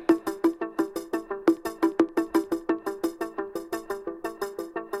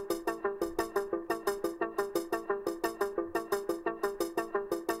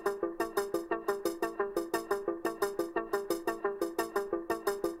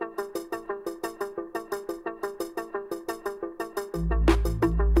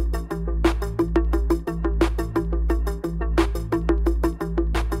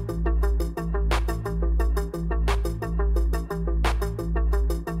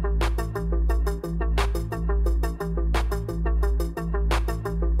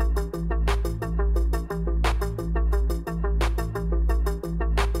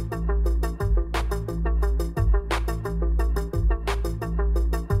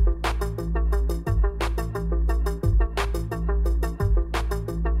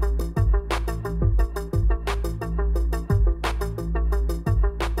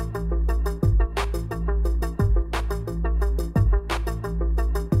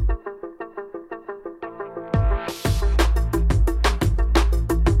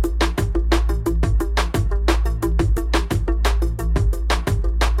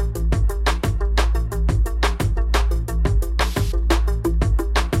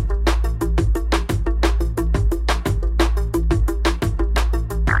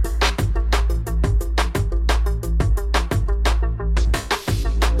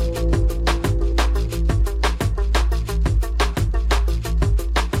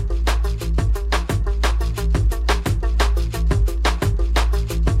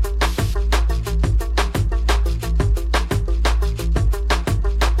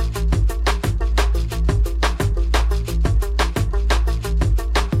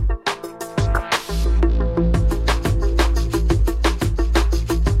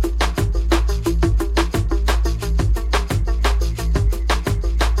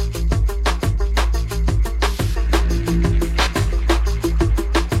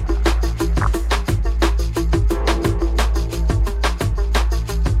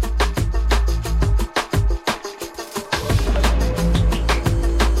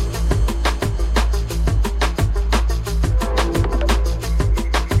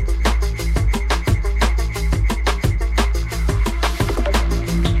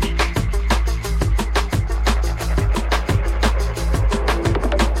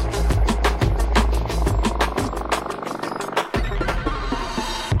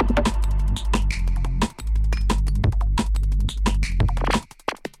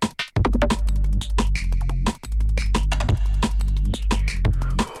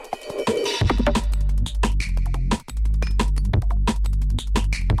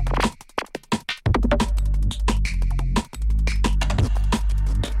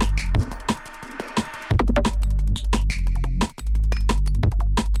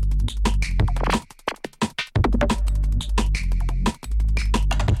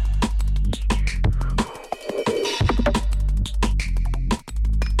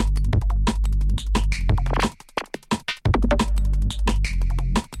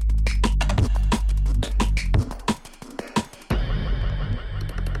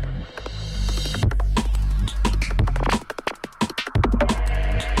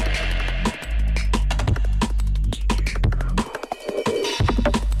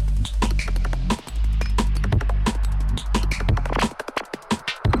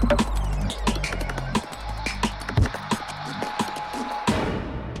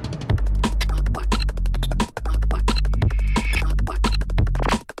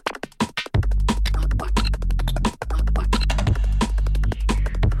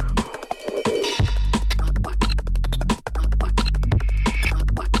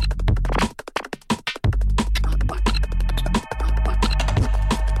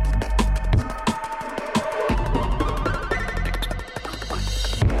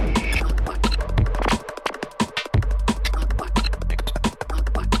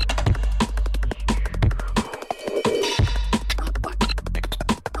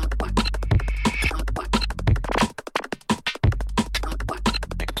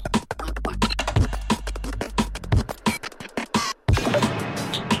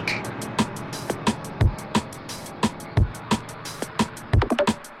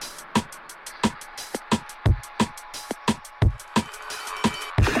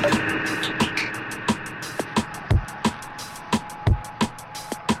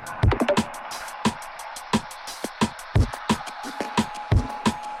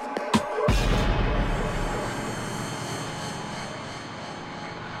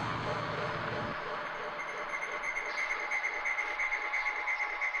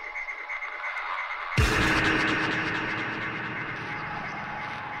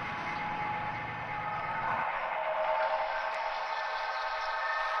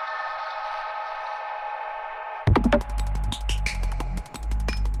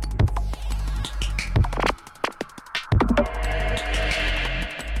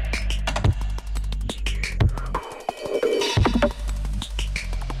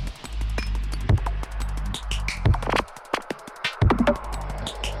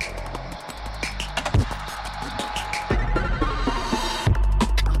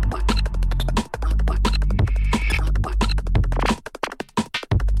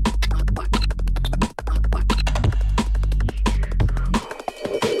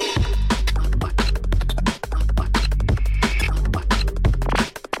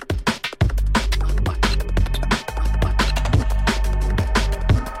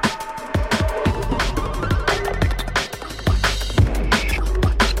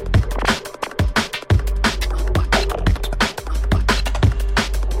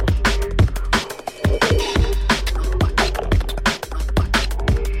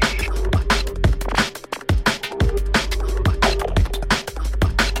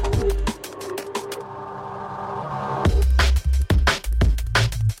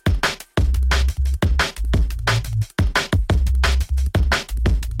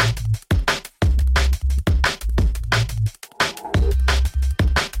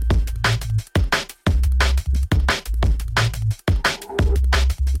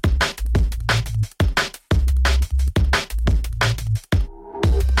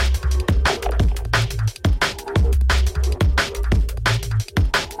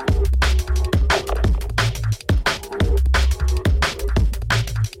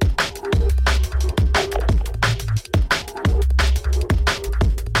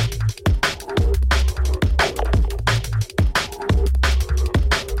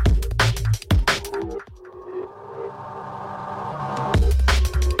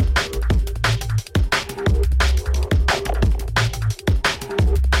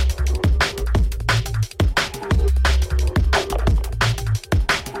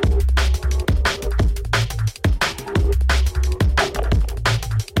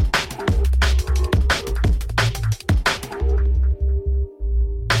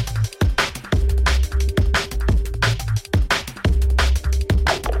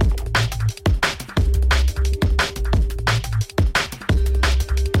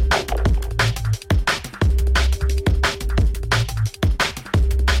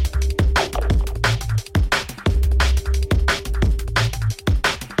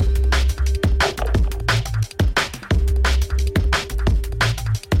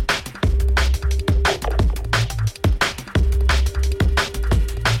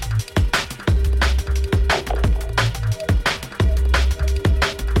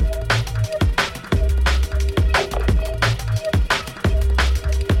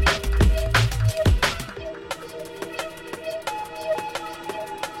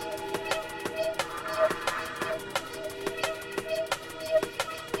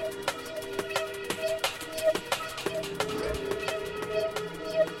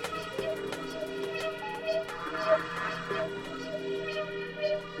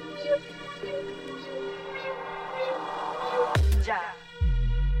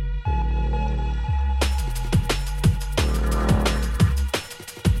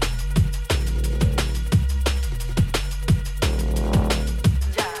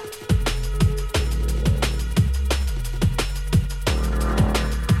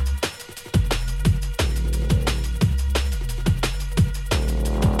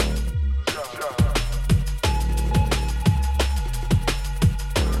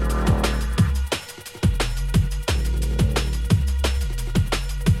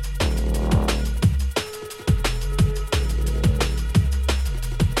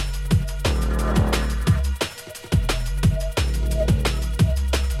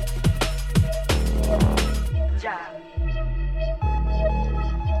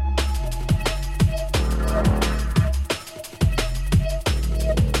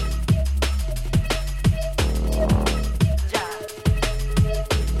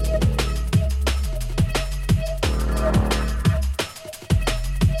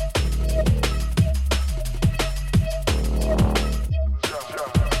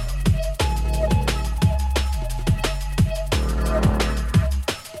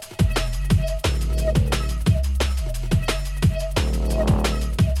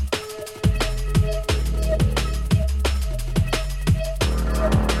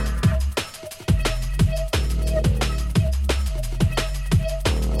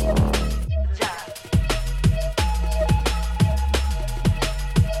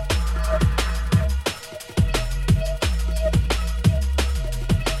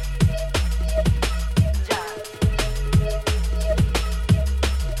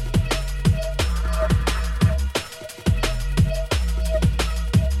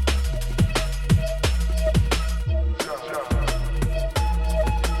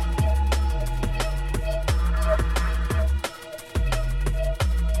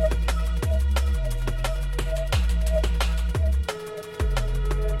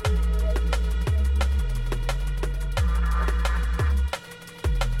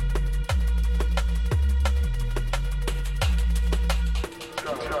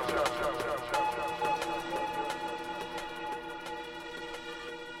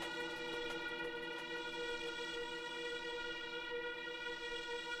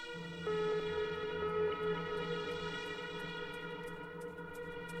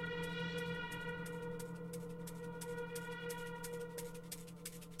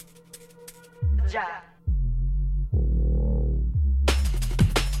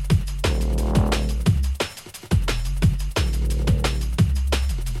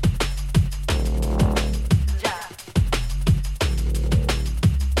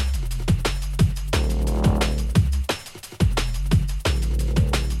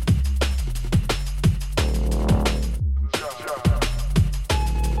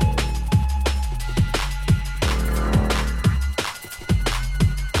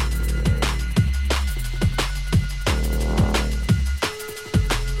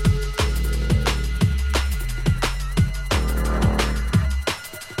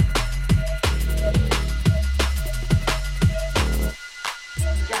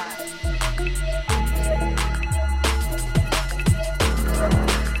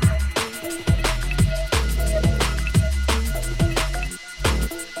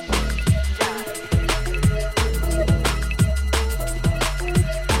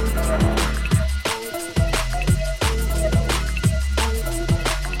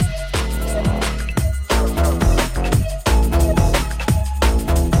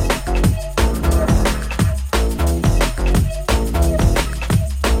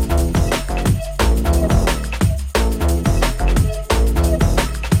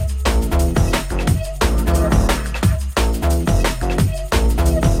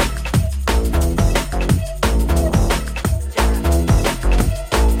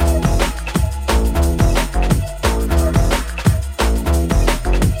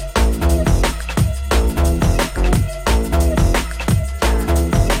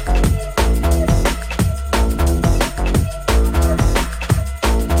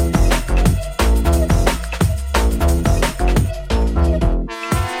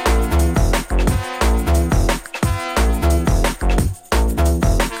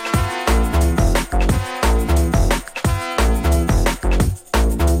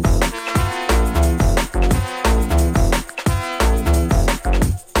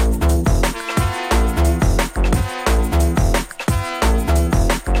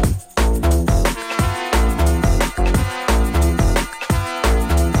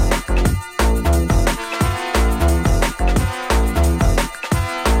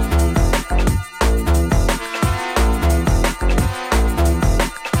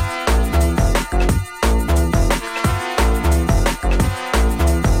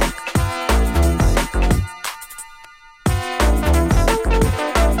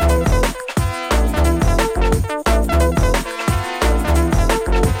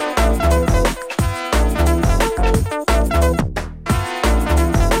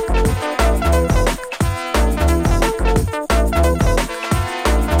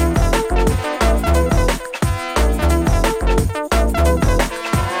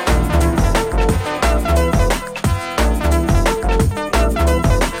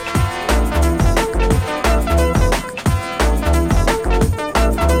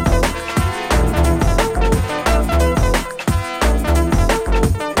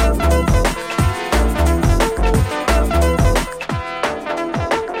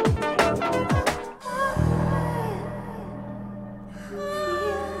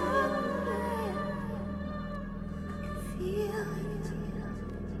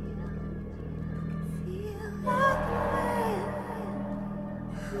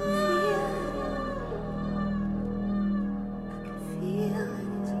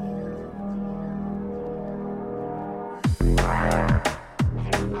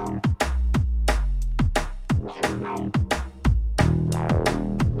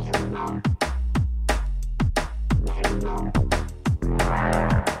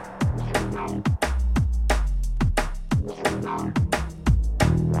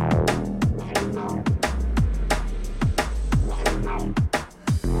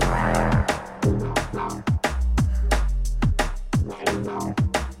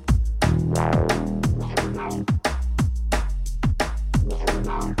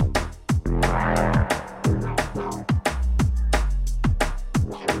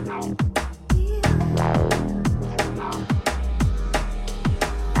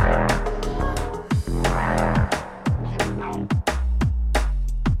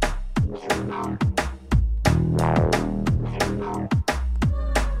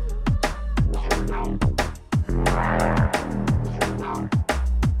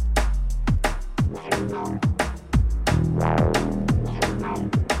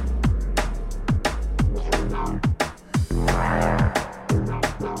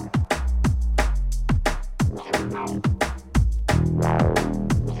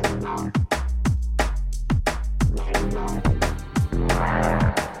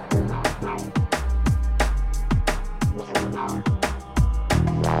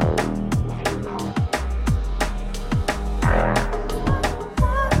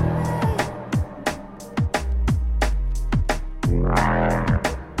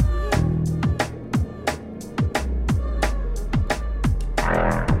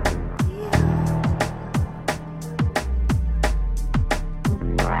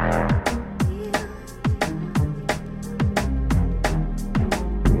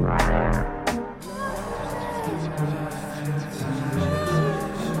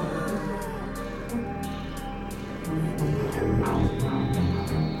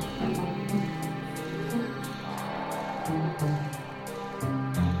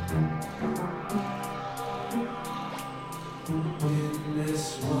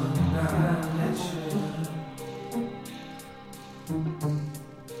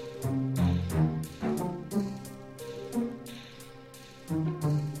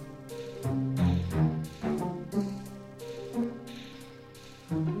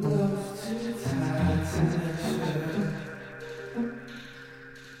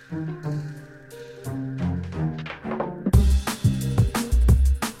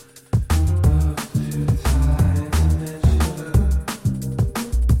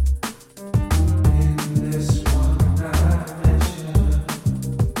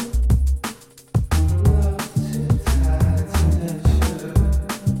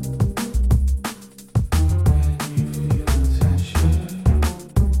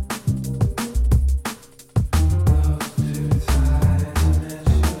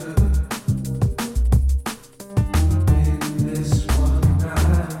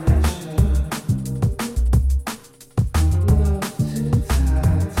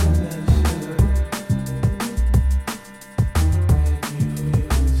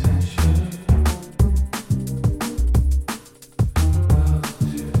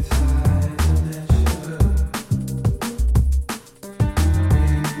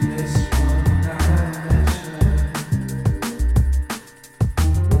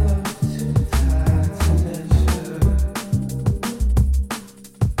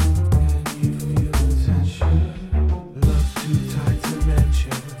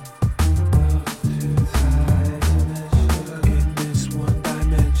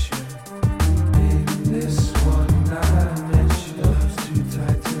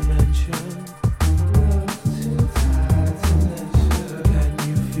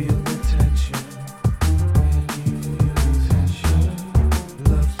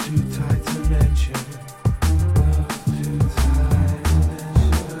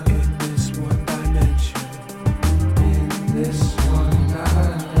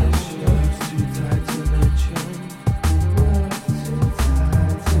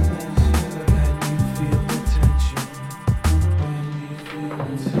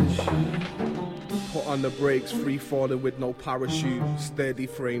 On the brakes, free falling with no parachute. Steady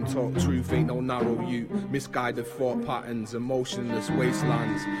frame, talk truth, ain't no narrow you. Misguided thought patterns, emotionless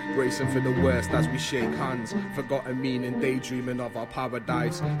wastelands. Bracing for the worst as we shake hands. Forgotten meaning, daydreaming of our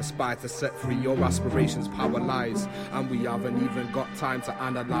paradise. Aspire to set free your aspirations, power lies. And we haven't even got time to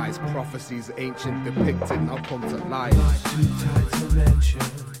analyze. Prophecies ancient depicted now come to life. Too tight to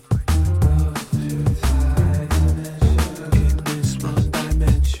mention.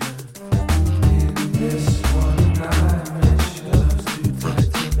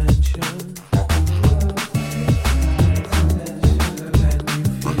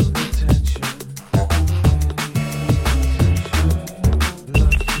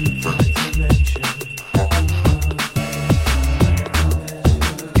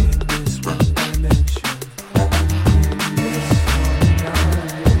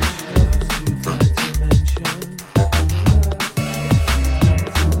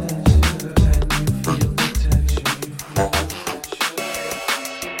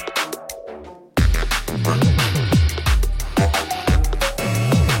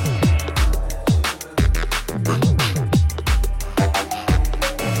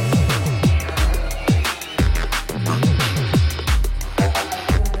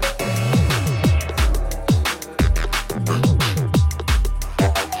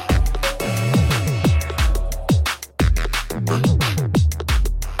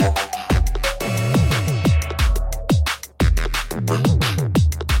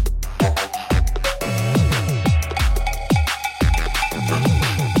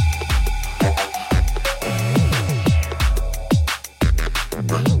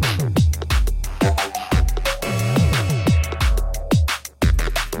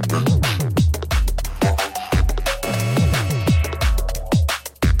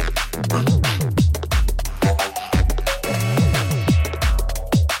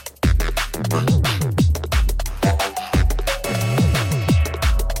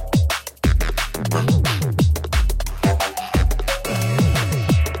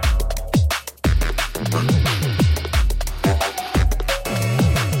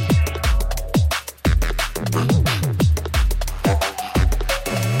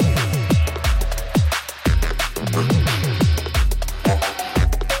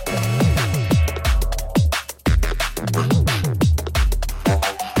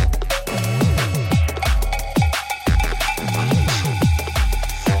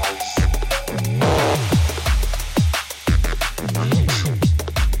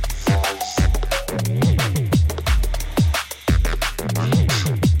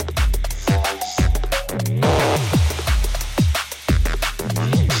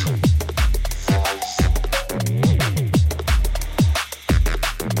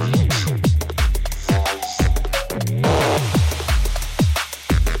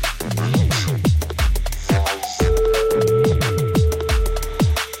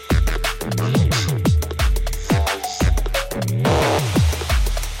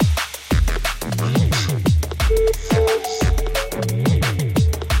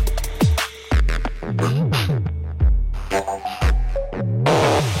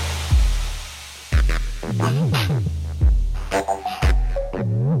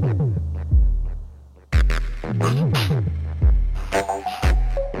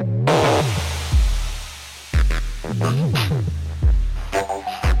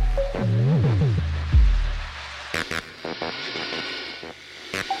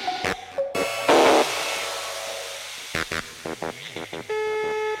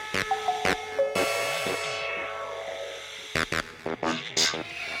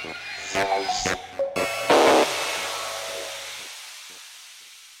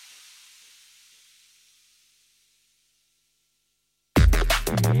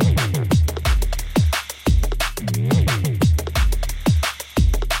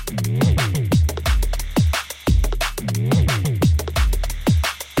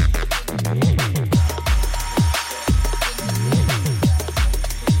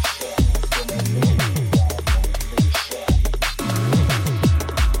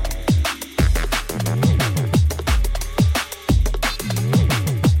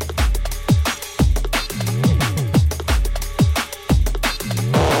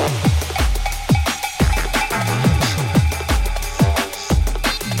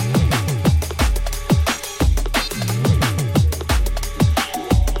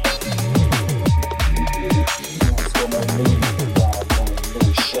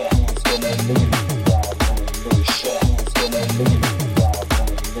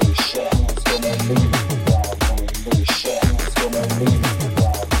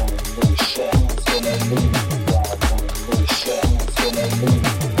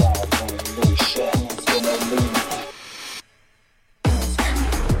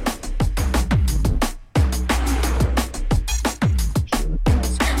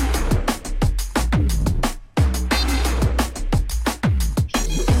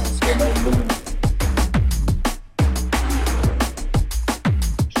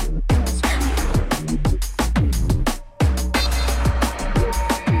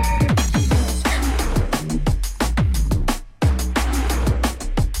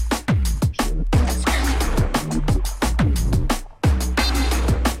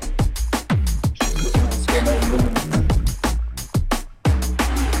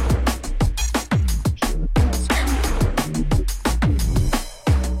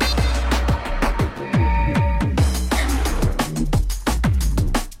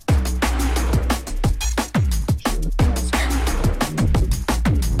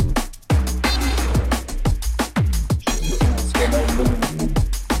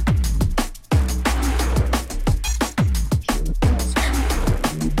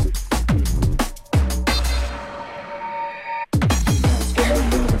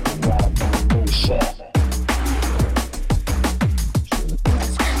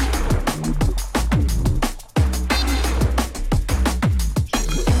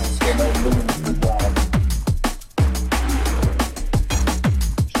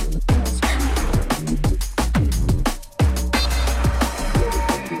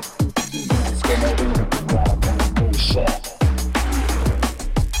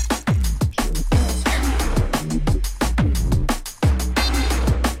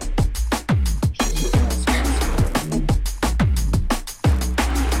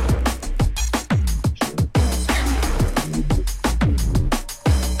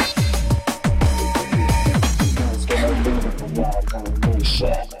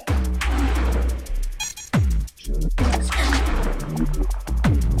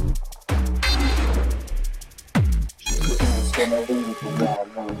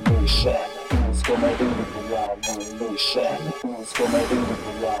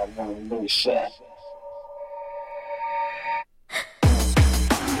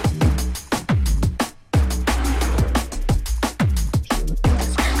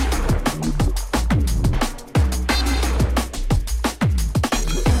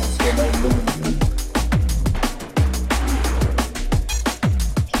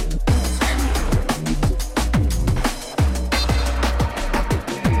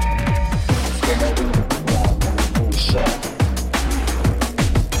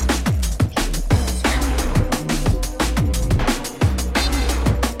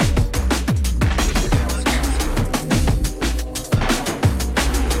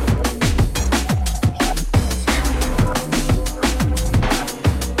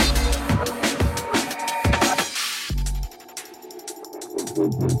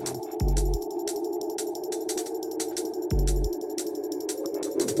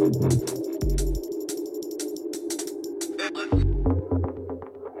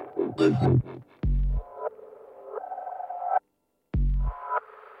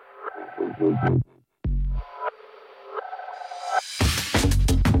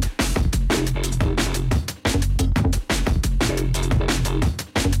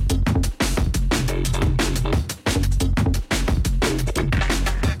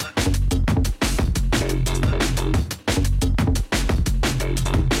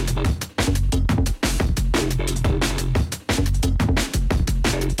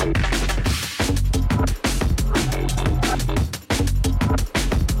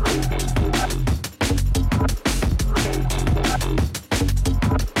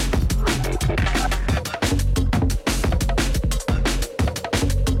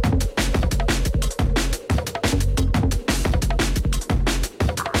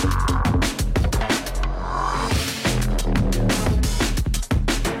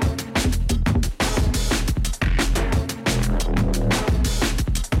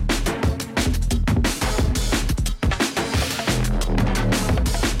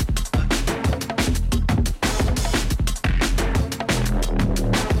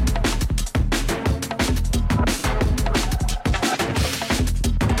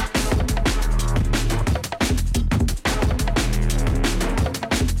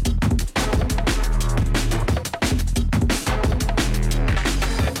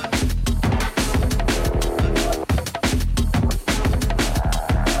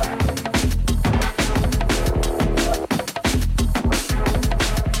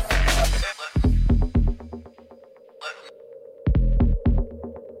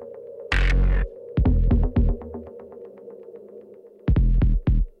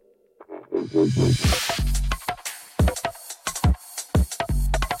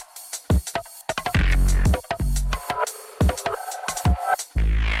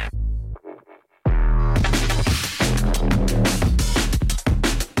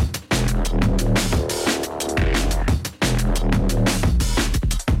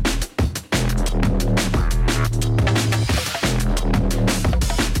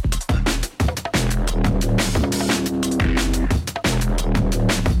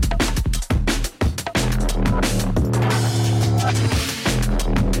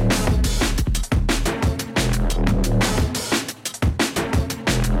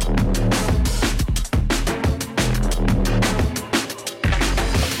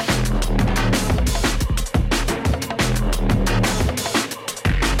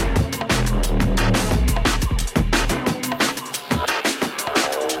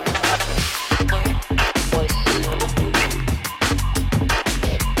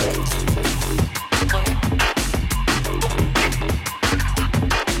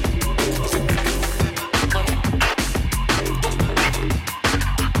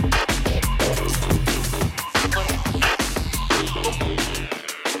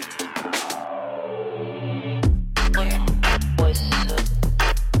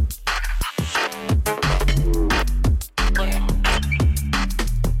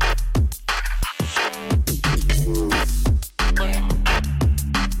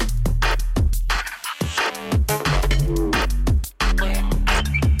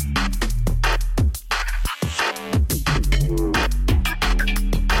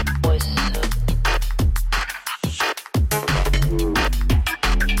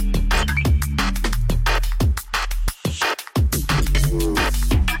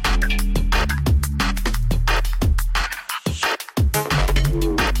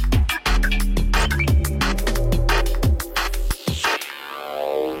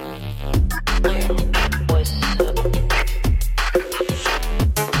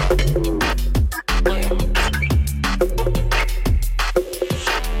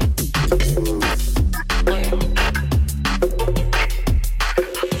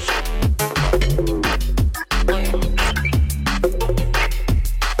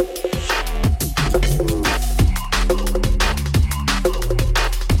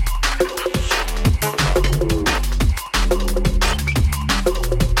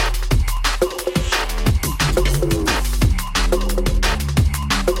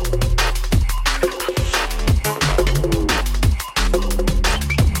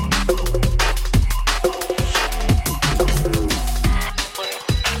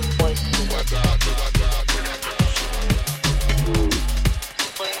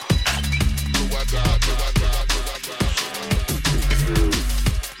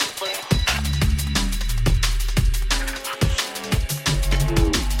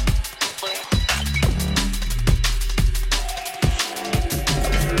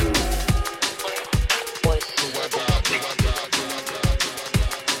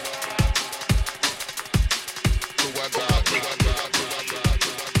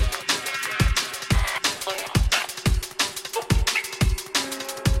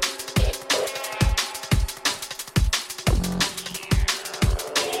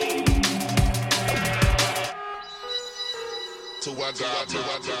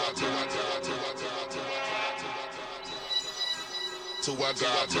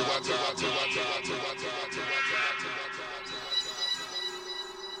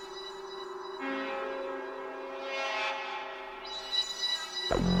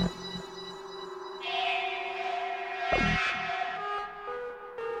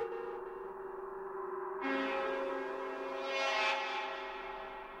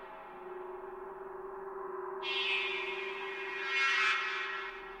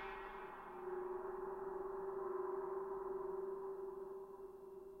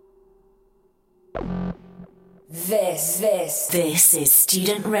 This is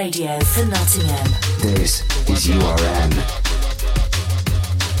Student Radio for Nottingham. This is URN.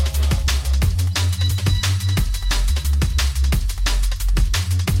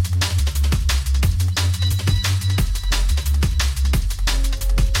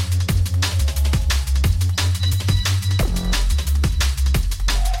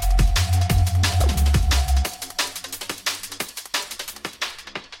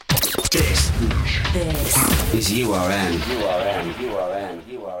 Is URN.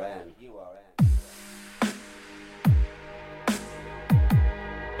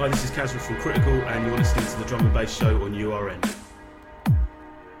 Hi, this is Casual from Critical, and you're listening to the Drum and Bass Show on URN.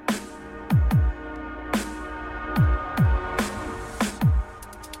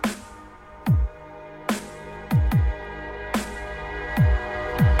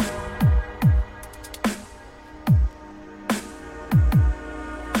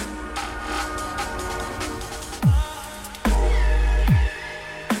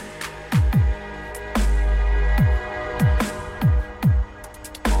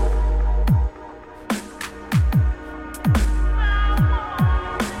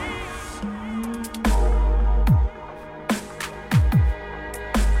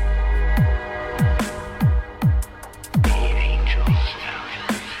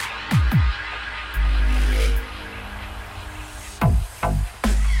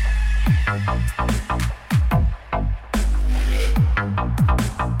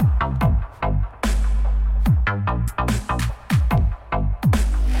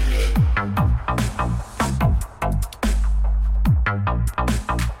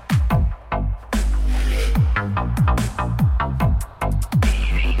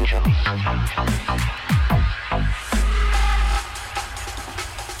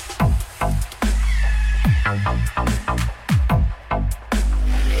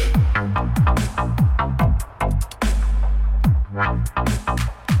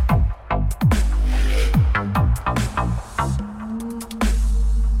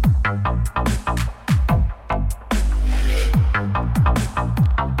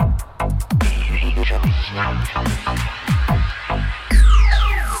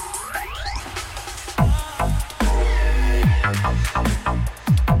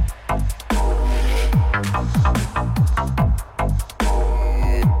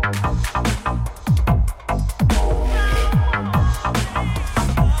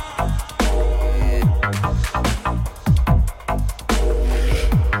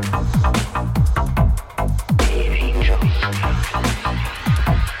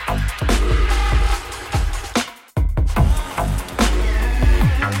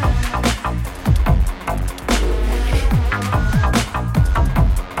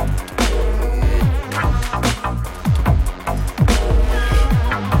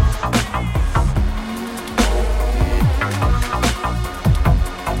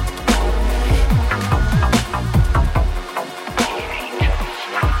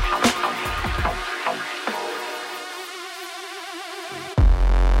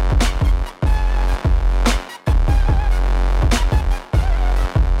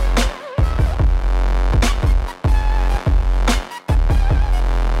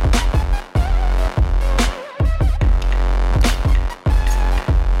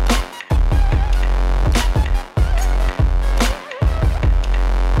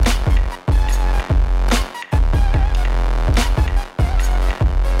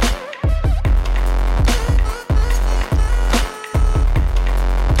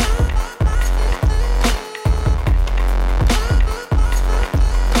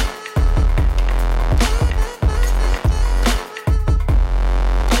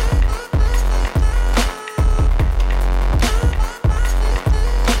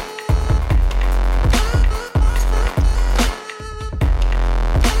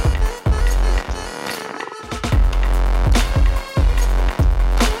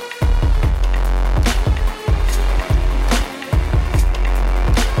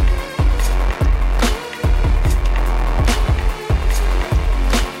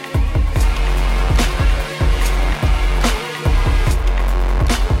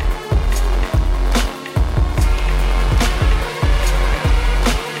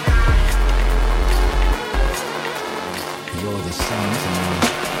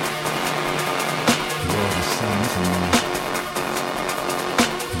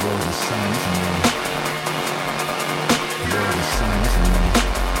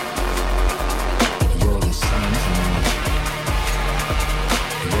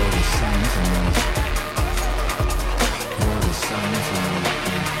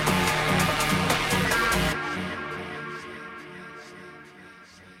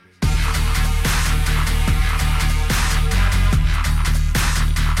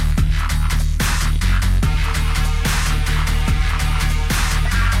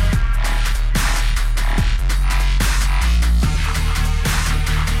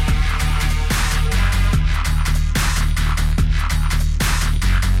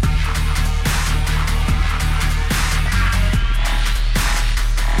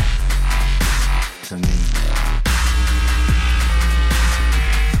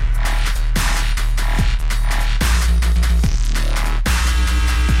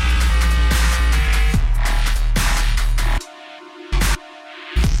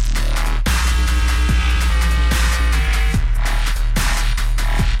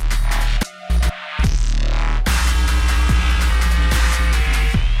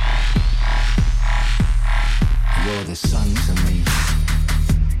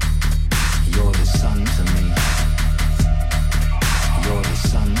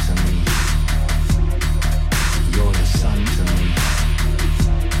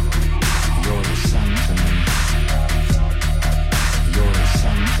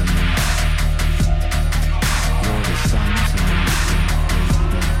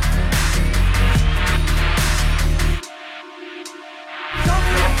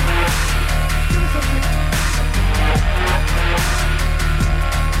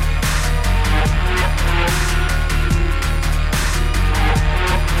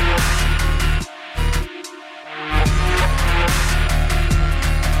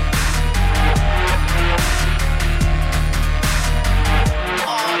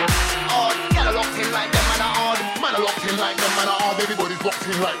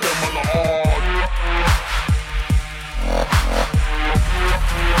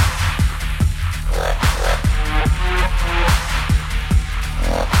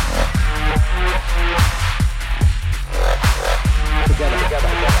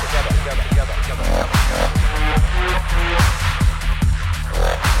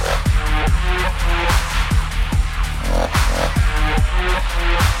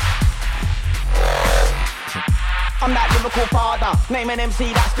 Name an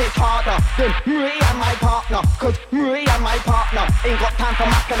MC that spits harder than me and my partner. Cause me and my partner ain't got time for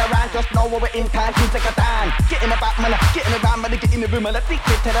mucking around. Just know when we're in time to take a down. Get in the back, man, getting around, man, get in the room, man.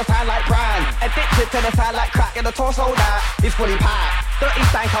 Addicted to the sound like brand. Addicted to the sound like crack. In the torso that is fully packed. Dirty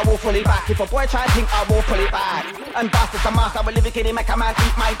stank, I will fully back. If a boy try and think, I will pull it back. And dust is the mask, I will live it, make a man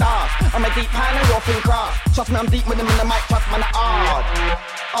eat my dust. I'm a deep pan and you're thin cross. Trust me, I'm deep with them in the mic, trust man, odd.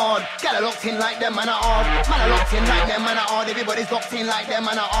 Odd, get a locked in like them, man, odd. Man, a locked in like them, man, odd. Everybody's locked in like them,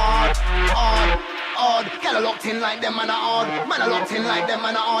 man, odd. Odd, odd, get a locked in like them, man, odd. Man, a locked in like them,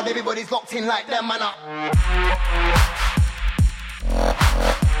 man, odd. Everybody's locked in like them, man,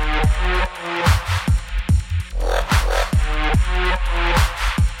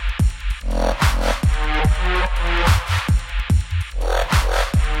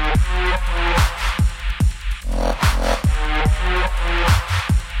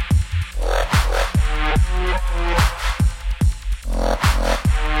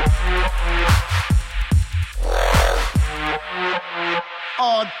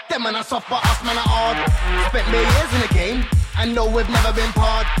 them man are soft but us man are hard. Spent me years in the game and know we've never been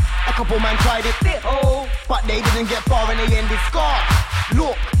part. A couple man tried it, but they didn't get far and they ended scarred.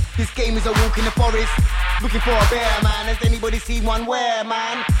 Look, this game is a walk in the forest, looking for a bear, man. Has anybody seen one where,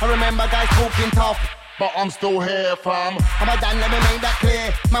 man? I remember guys talking tough, but I'm still here, fam. I'm a Dan, let me make that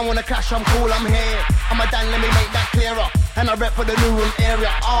clear. Man wanna clash, I'm cool, I'm here. I'm a Dan, let me make that clearer. And I rep for the new room area,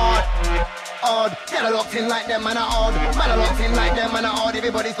 odd. Odd, get a locked in like them, man are odd. Man are locked in like them, man are odd.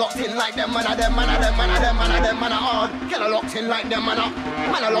 Everybody's locked in like them, man are them, man are them, man are them, man are them, man are odd. Get a locked in like them, man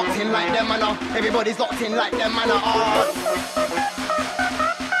are locked in like them, man are. Everybody's locked in like them, man are odd.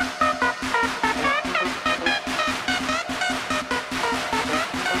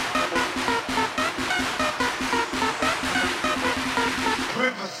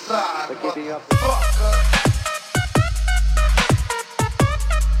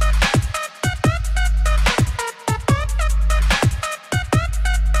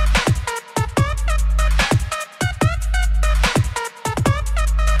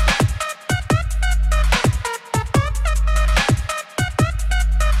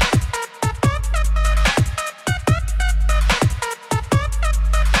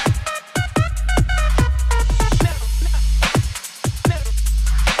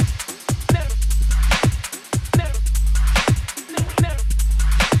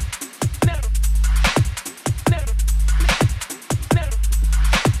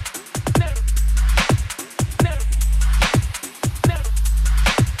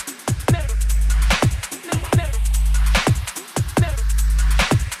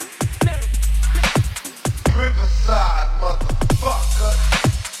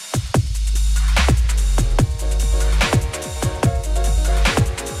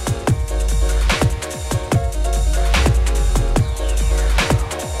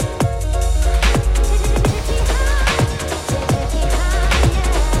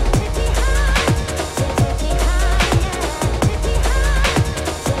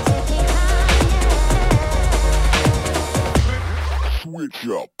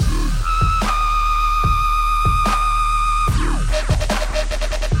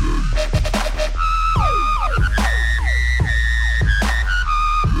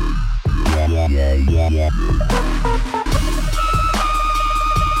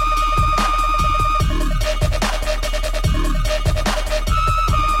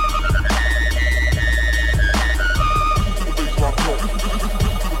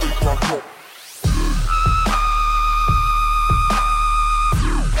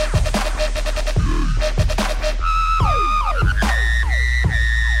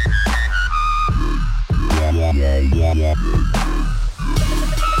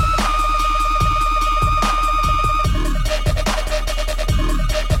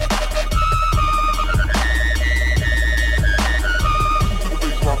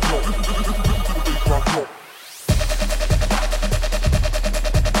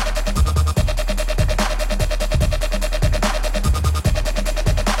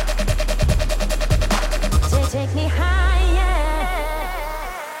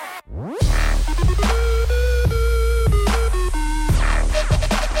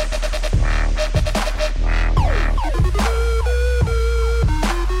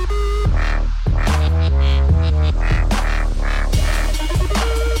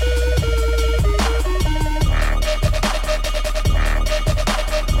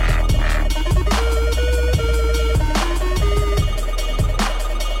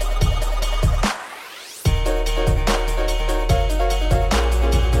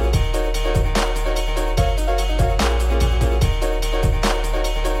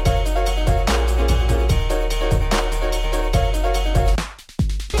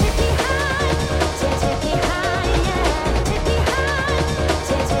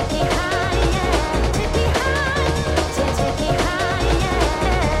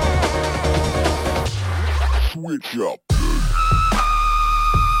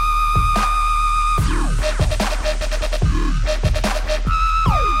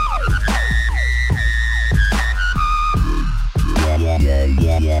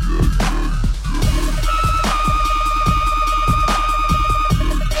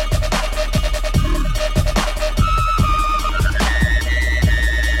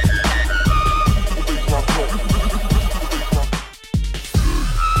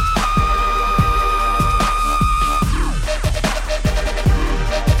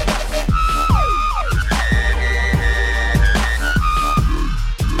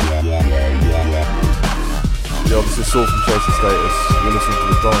 Saw from Chasing Status. You're listening to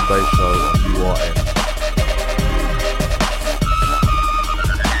the Drum and Bass Show on URN.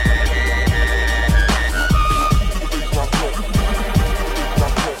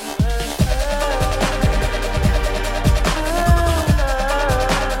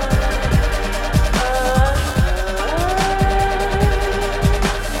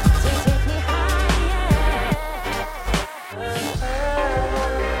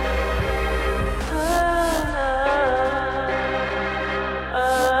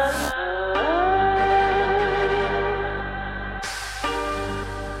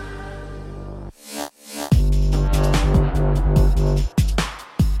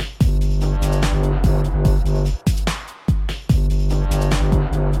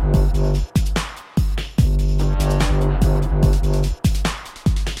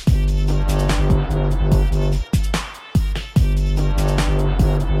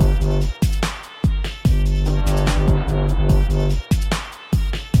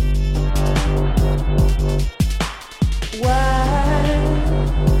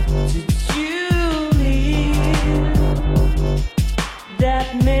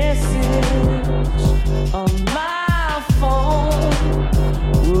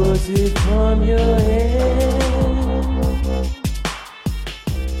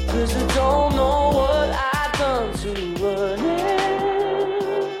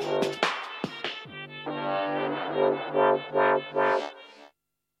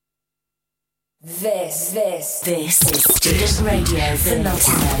 This is Student Radio for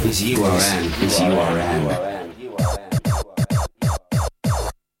Nottingham. It's URN. It's URN.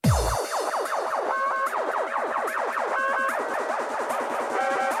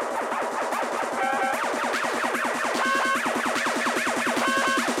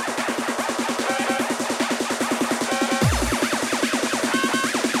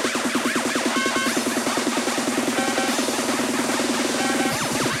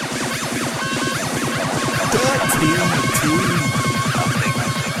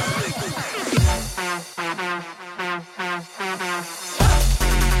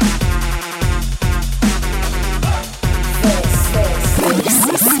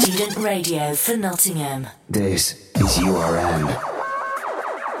 Radio for Nottingham. This is URN.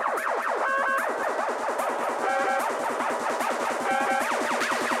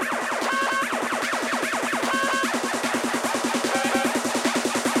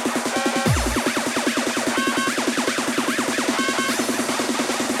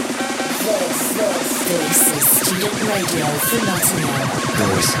 This is Student Radio for Nottingham.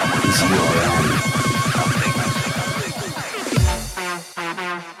 This is URN.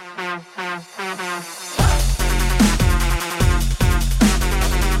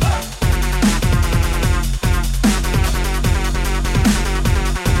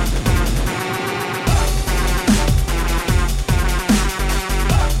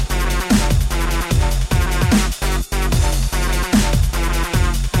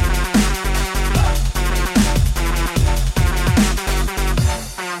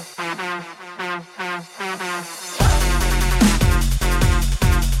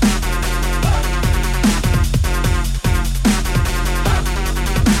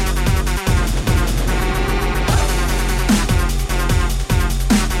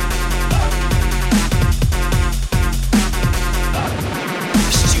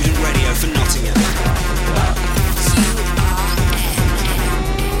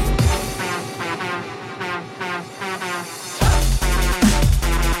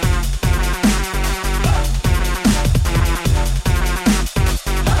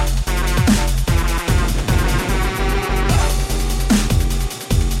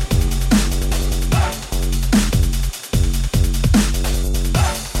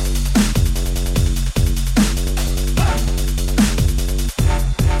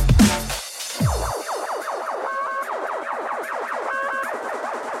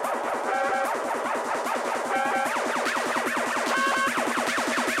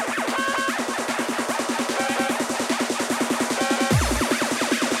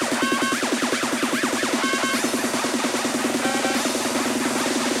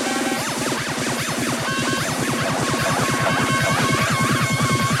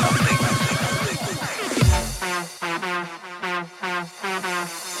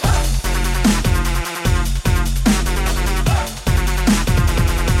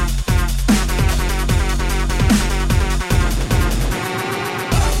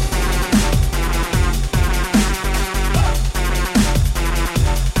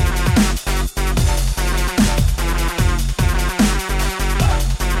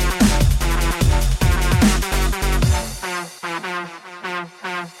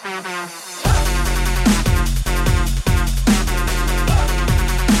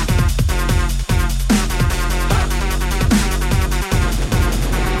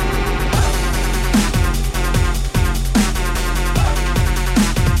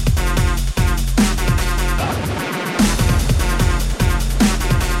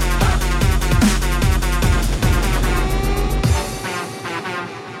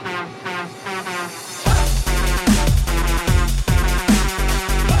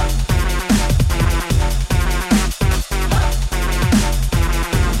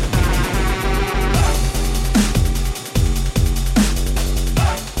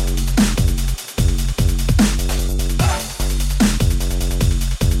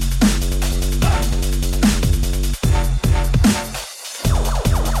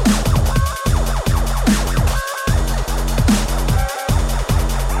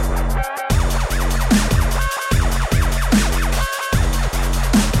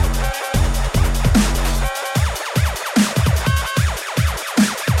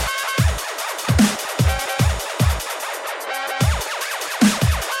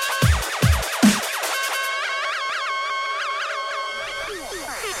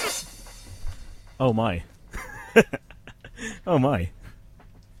 Oh my. Oh my.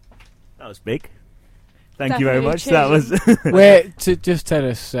 That was big. Thank you very much. That was. Where to just tell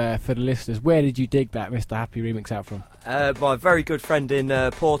us for the listeners, where did you dig that Mr. Happy remix out from? My very good friend in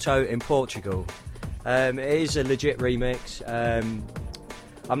Porto in Portugal. It is a legit remix.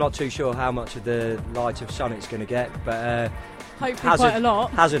 I'm not too sure how much of the light of sun it's going to get, but hopefully quite a lot.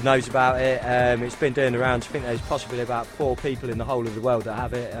 Hazard knows about it. It's been doing the rounds. I think there's possibly about 4 people in the whole of the world that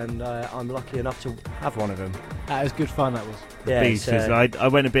have it, and I'm lucky enough to have one of them. That was good fun, that was. Yeah, Beaches. I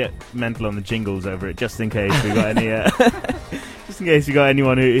went a bit mental on the jingles over it, just in case we got any. Just in case you got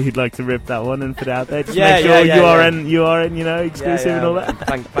anyone who'd like to rip that one and put it out there. Just make sure URN, you know, exclusive and all that.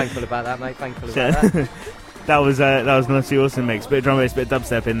 Thankful about that, mate. Thankful about that. That was an honestly awesome mix. Bit of drum bass, bit of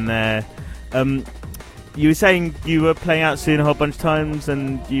dubstep in there. You were saying you were playing out soon a whole bunch of times,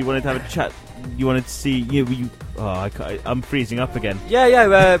 and you wanted to have a chat. You wanted to see I'm freezing up again.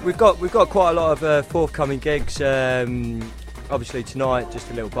 We've got quite a lot of forthcoming gigs. Obviously tonight, just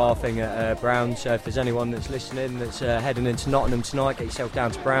a little bar thing at Brown's. So if there's anyone that's listening that's heading into Nottingham tonight, get yourself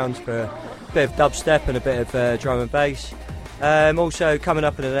down to Brown's for a bit of dubstep and a bit of drum and bass. Also coming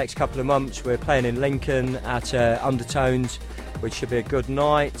up in the next couple of months, we're playing in Lincoln at Undertones, which should be a good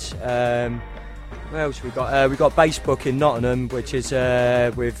night. What else we got? We got Bass Book in Nottingham, which is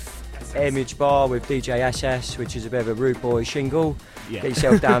with Image Bar with DJ SS, which is a bit of a rude boy shingle. Get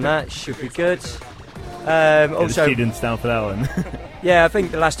yourself down that, should be good. Also, the students down for that one. Yeah, I think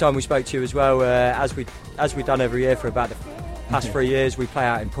the last time we spoke to you as well, as we've done every year for about the past 3 years, we play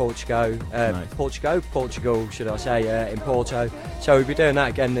out in Portugal, should I say, in Porto. So we'll be doing that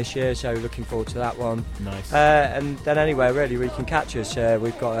again this year, so looking forward to that one. Nice. And then anywhere really where you can catch us,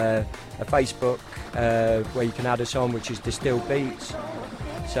 we've got a Facebook where you can add us on, which is Distilled Beats.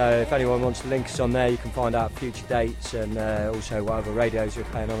 So if anyone wants to link us on there, you can find out future dates and also what other radios we're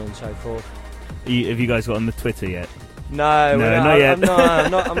playing on and so forth. Have you guys got on the Twitter yet? No, not yet.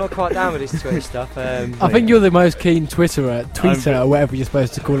 I'm not quite down with this Twitter stuff. I think you're the most keen tweeter or whatever you're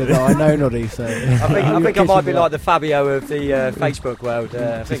supposed to call it that I know, Noddy. So I think I might be like the Fabio of the Facebook world.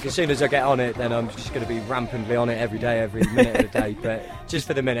 I think as soon as I get on it, then I'm just going to be rampantly on it every day, every minute of the day. But just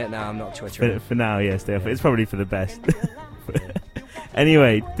for the minute now, I'm not Twittering. For now, yes, it's probably for the best.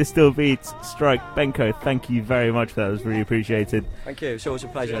 Anyway, Distilled Beats, Strike, Benko, thank you very much for that. It was really appreciated. Thank you. It's always a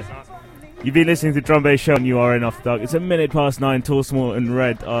pleasure. You've been listening to Drum Bass Show on URN After Dark. It's 9:09. Tall, Small and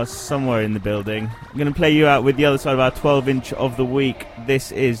Red are somewhere in the building. I'm going to play you out with the other side of our 12-inch of the week.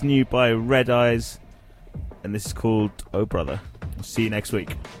 This is new by Redeyes, and this is called Oh Brother. I'll see you next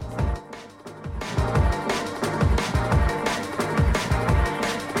week.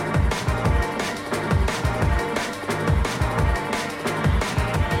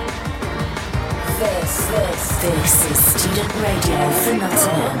 This is Student Radio for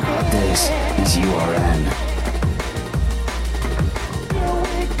Nottingham. This is URN. Here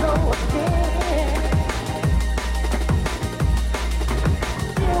we go again.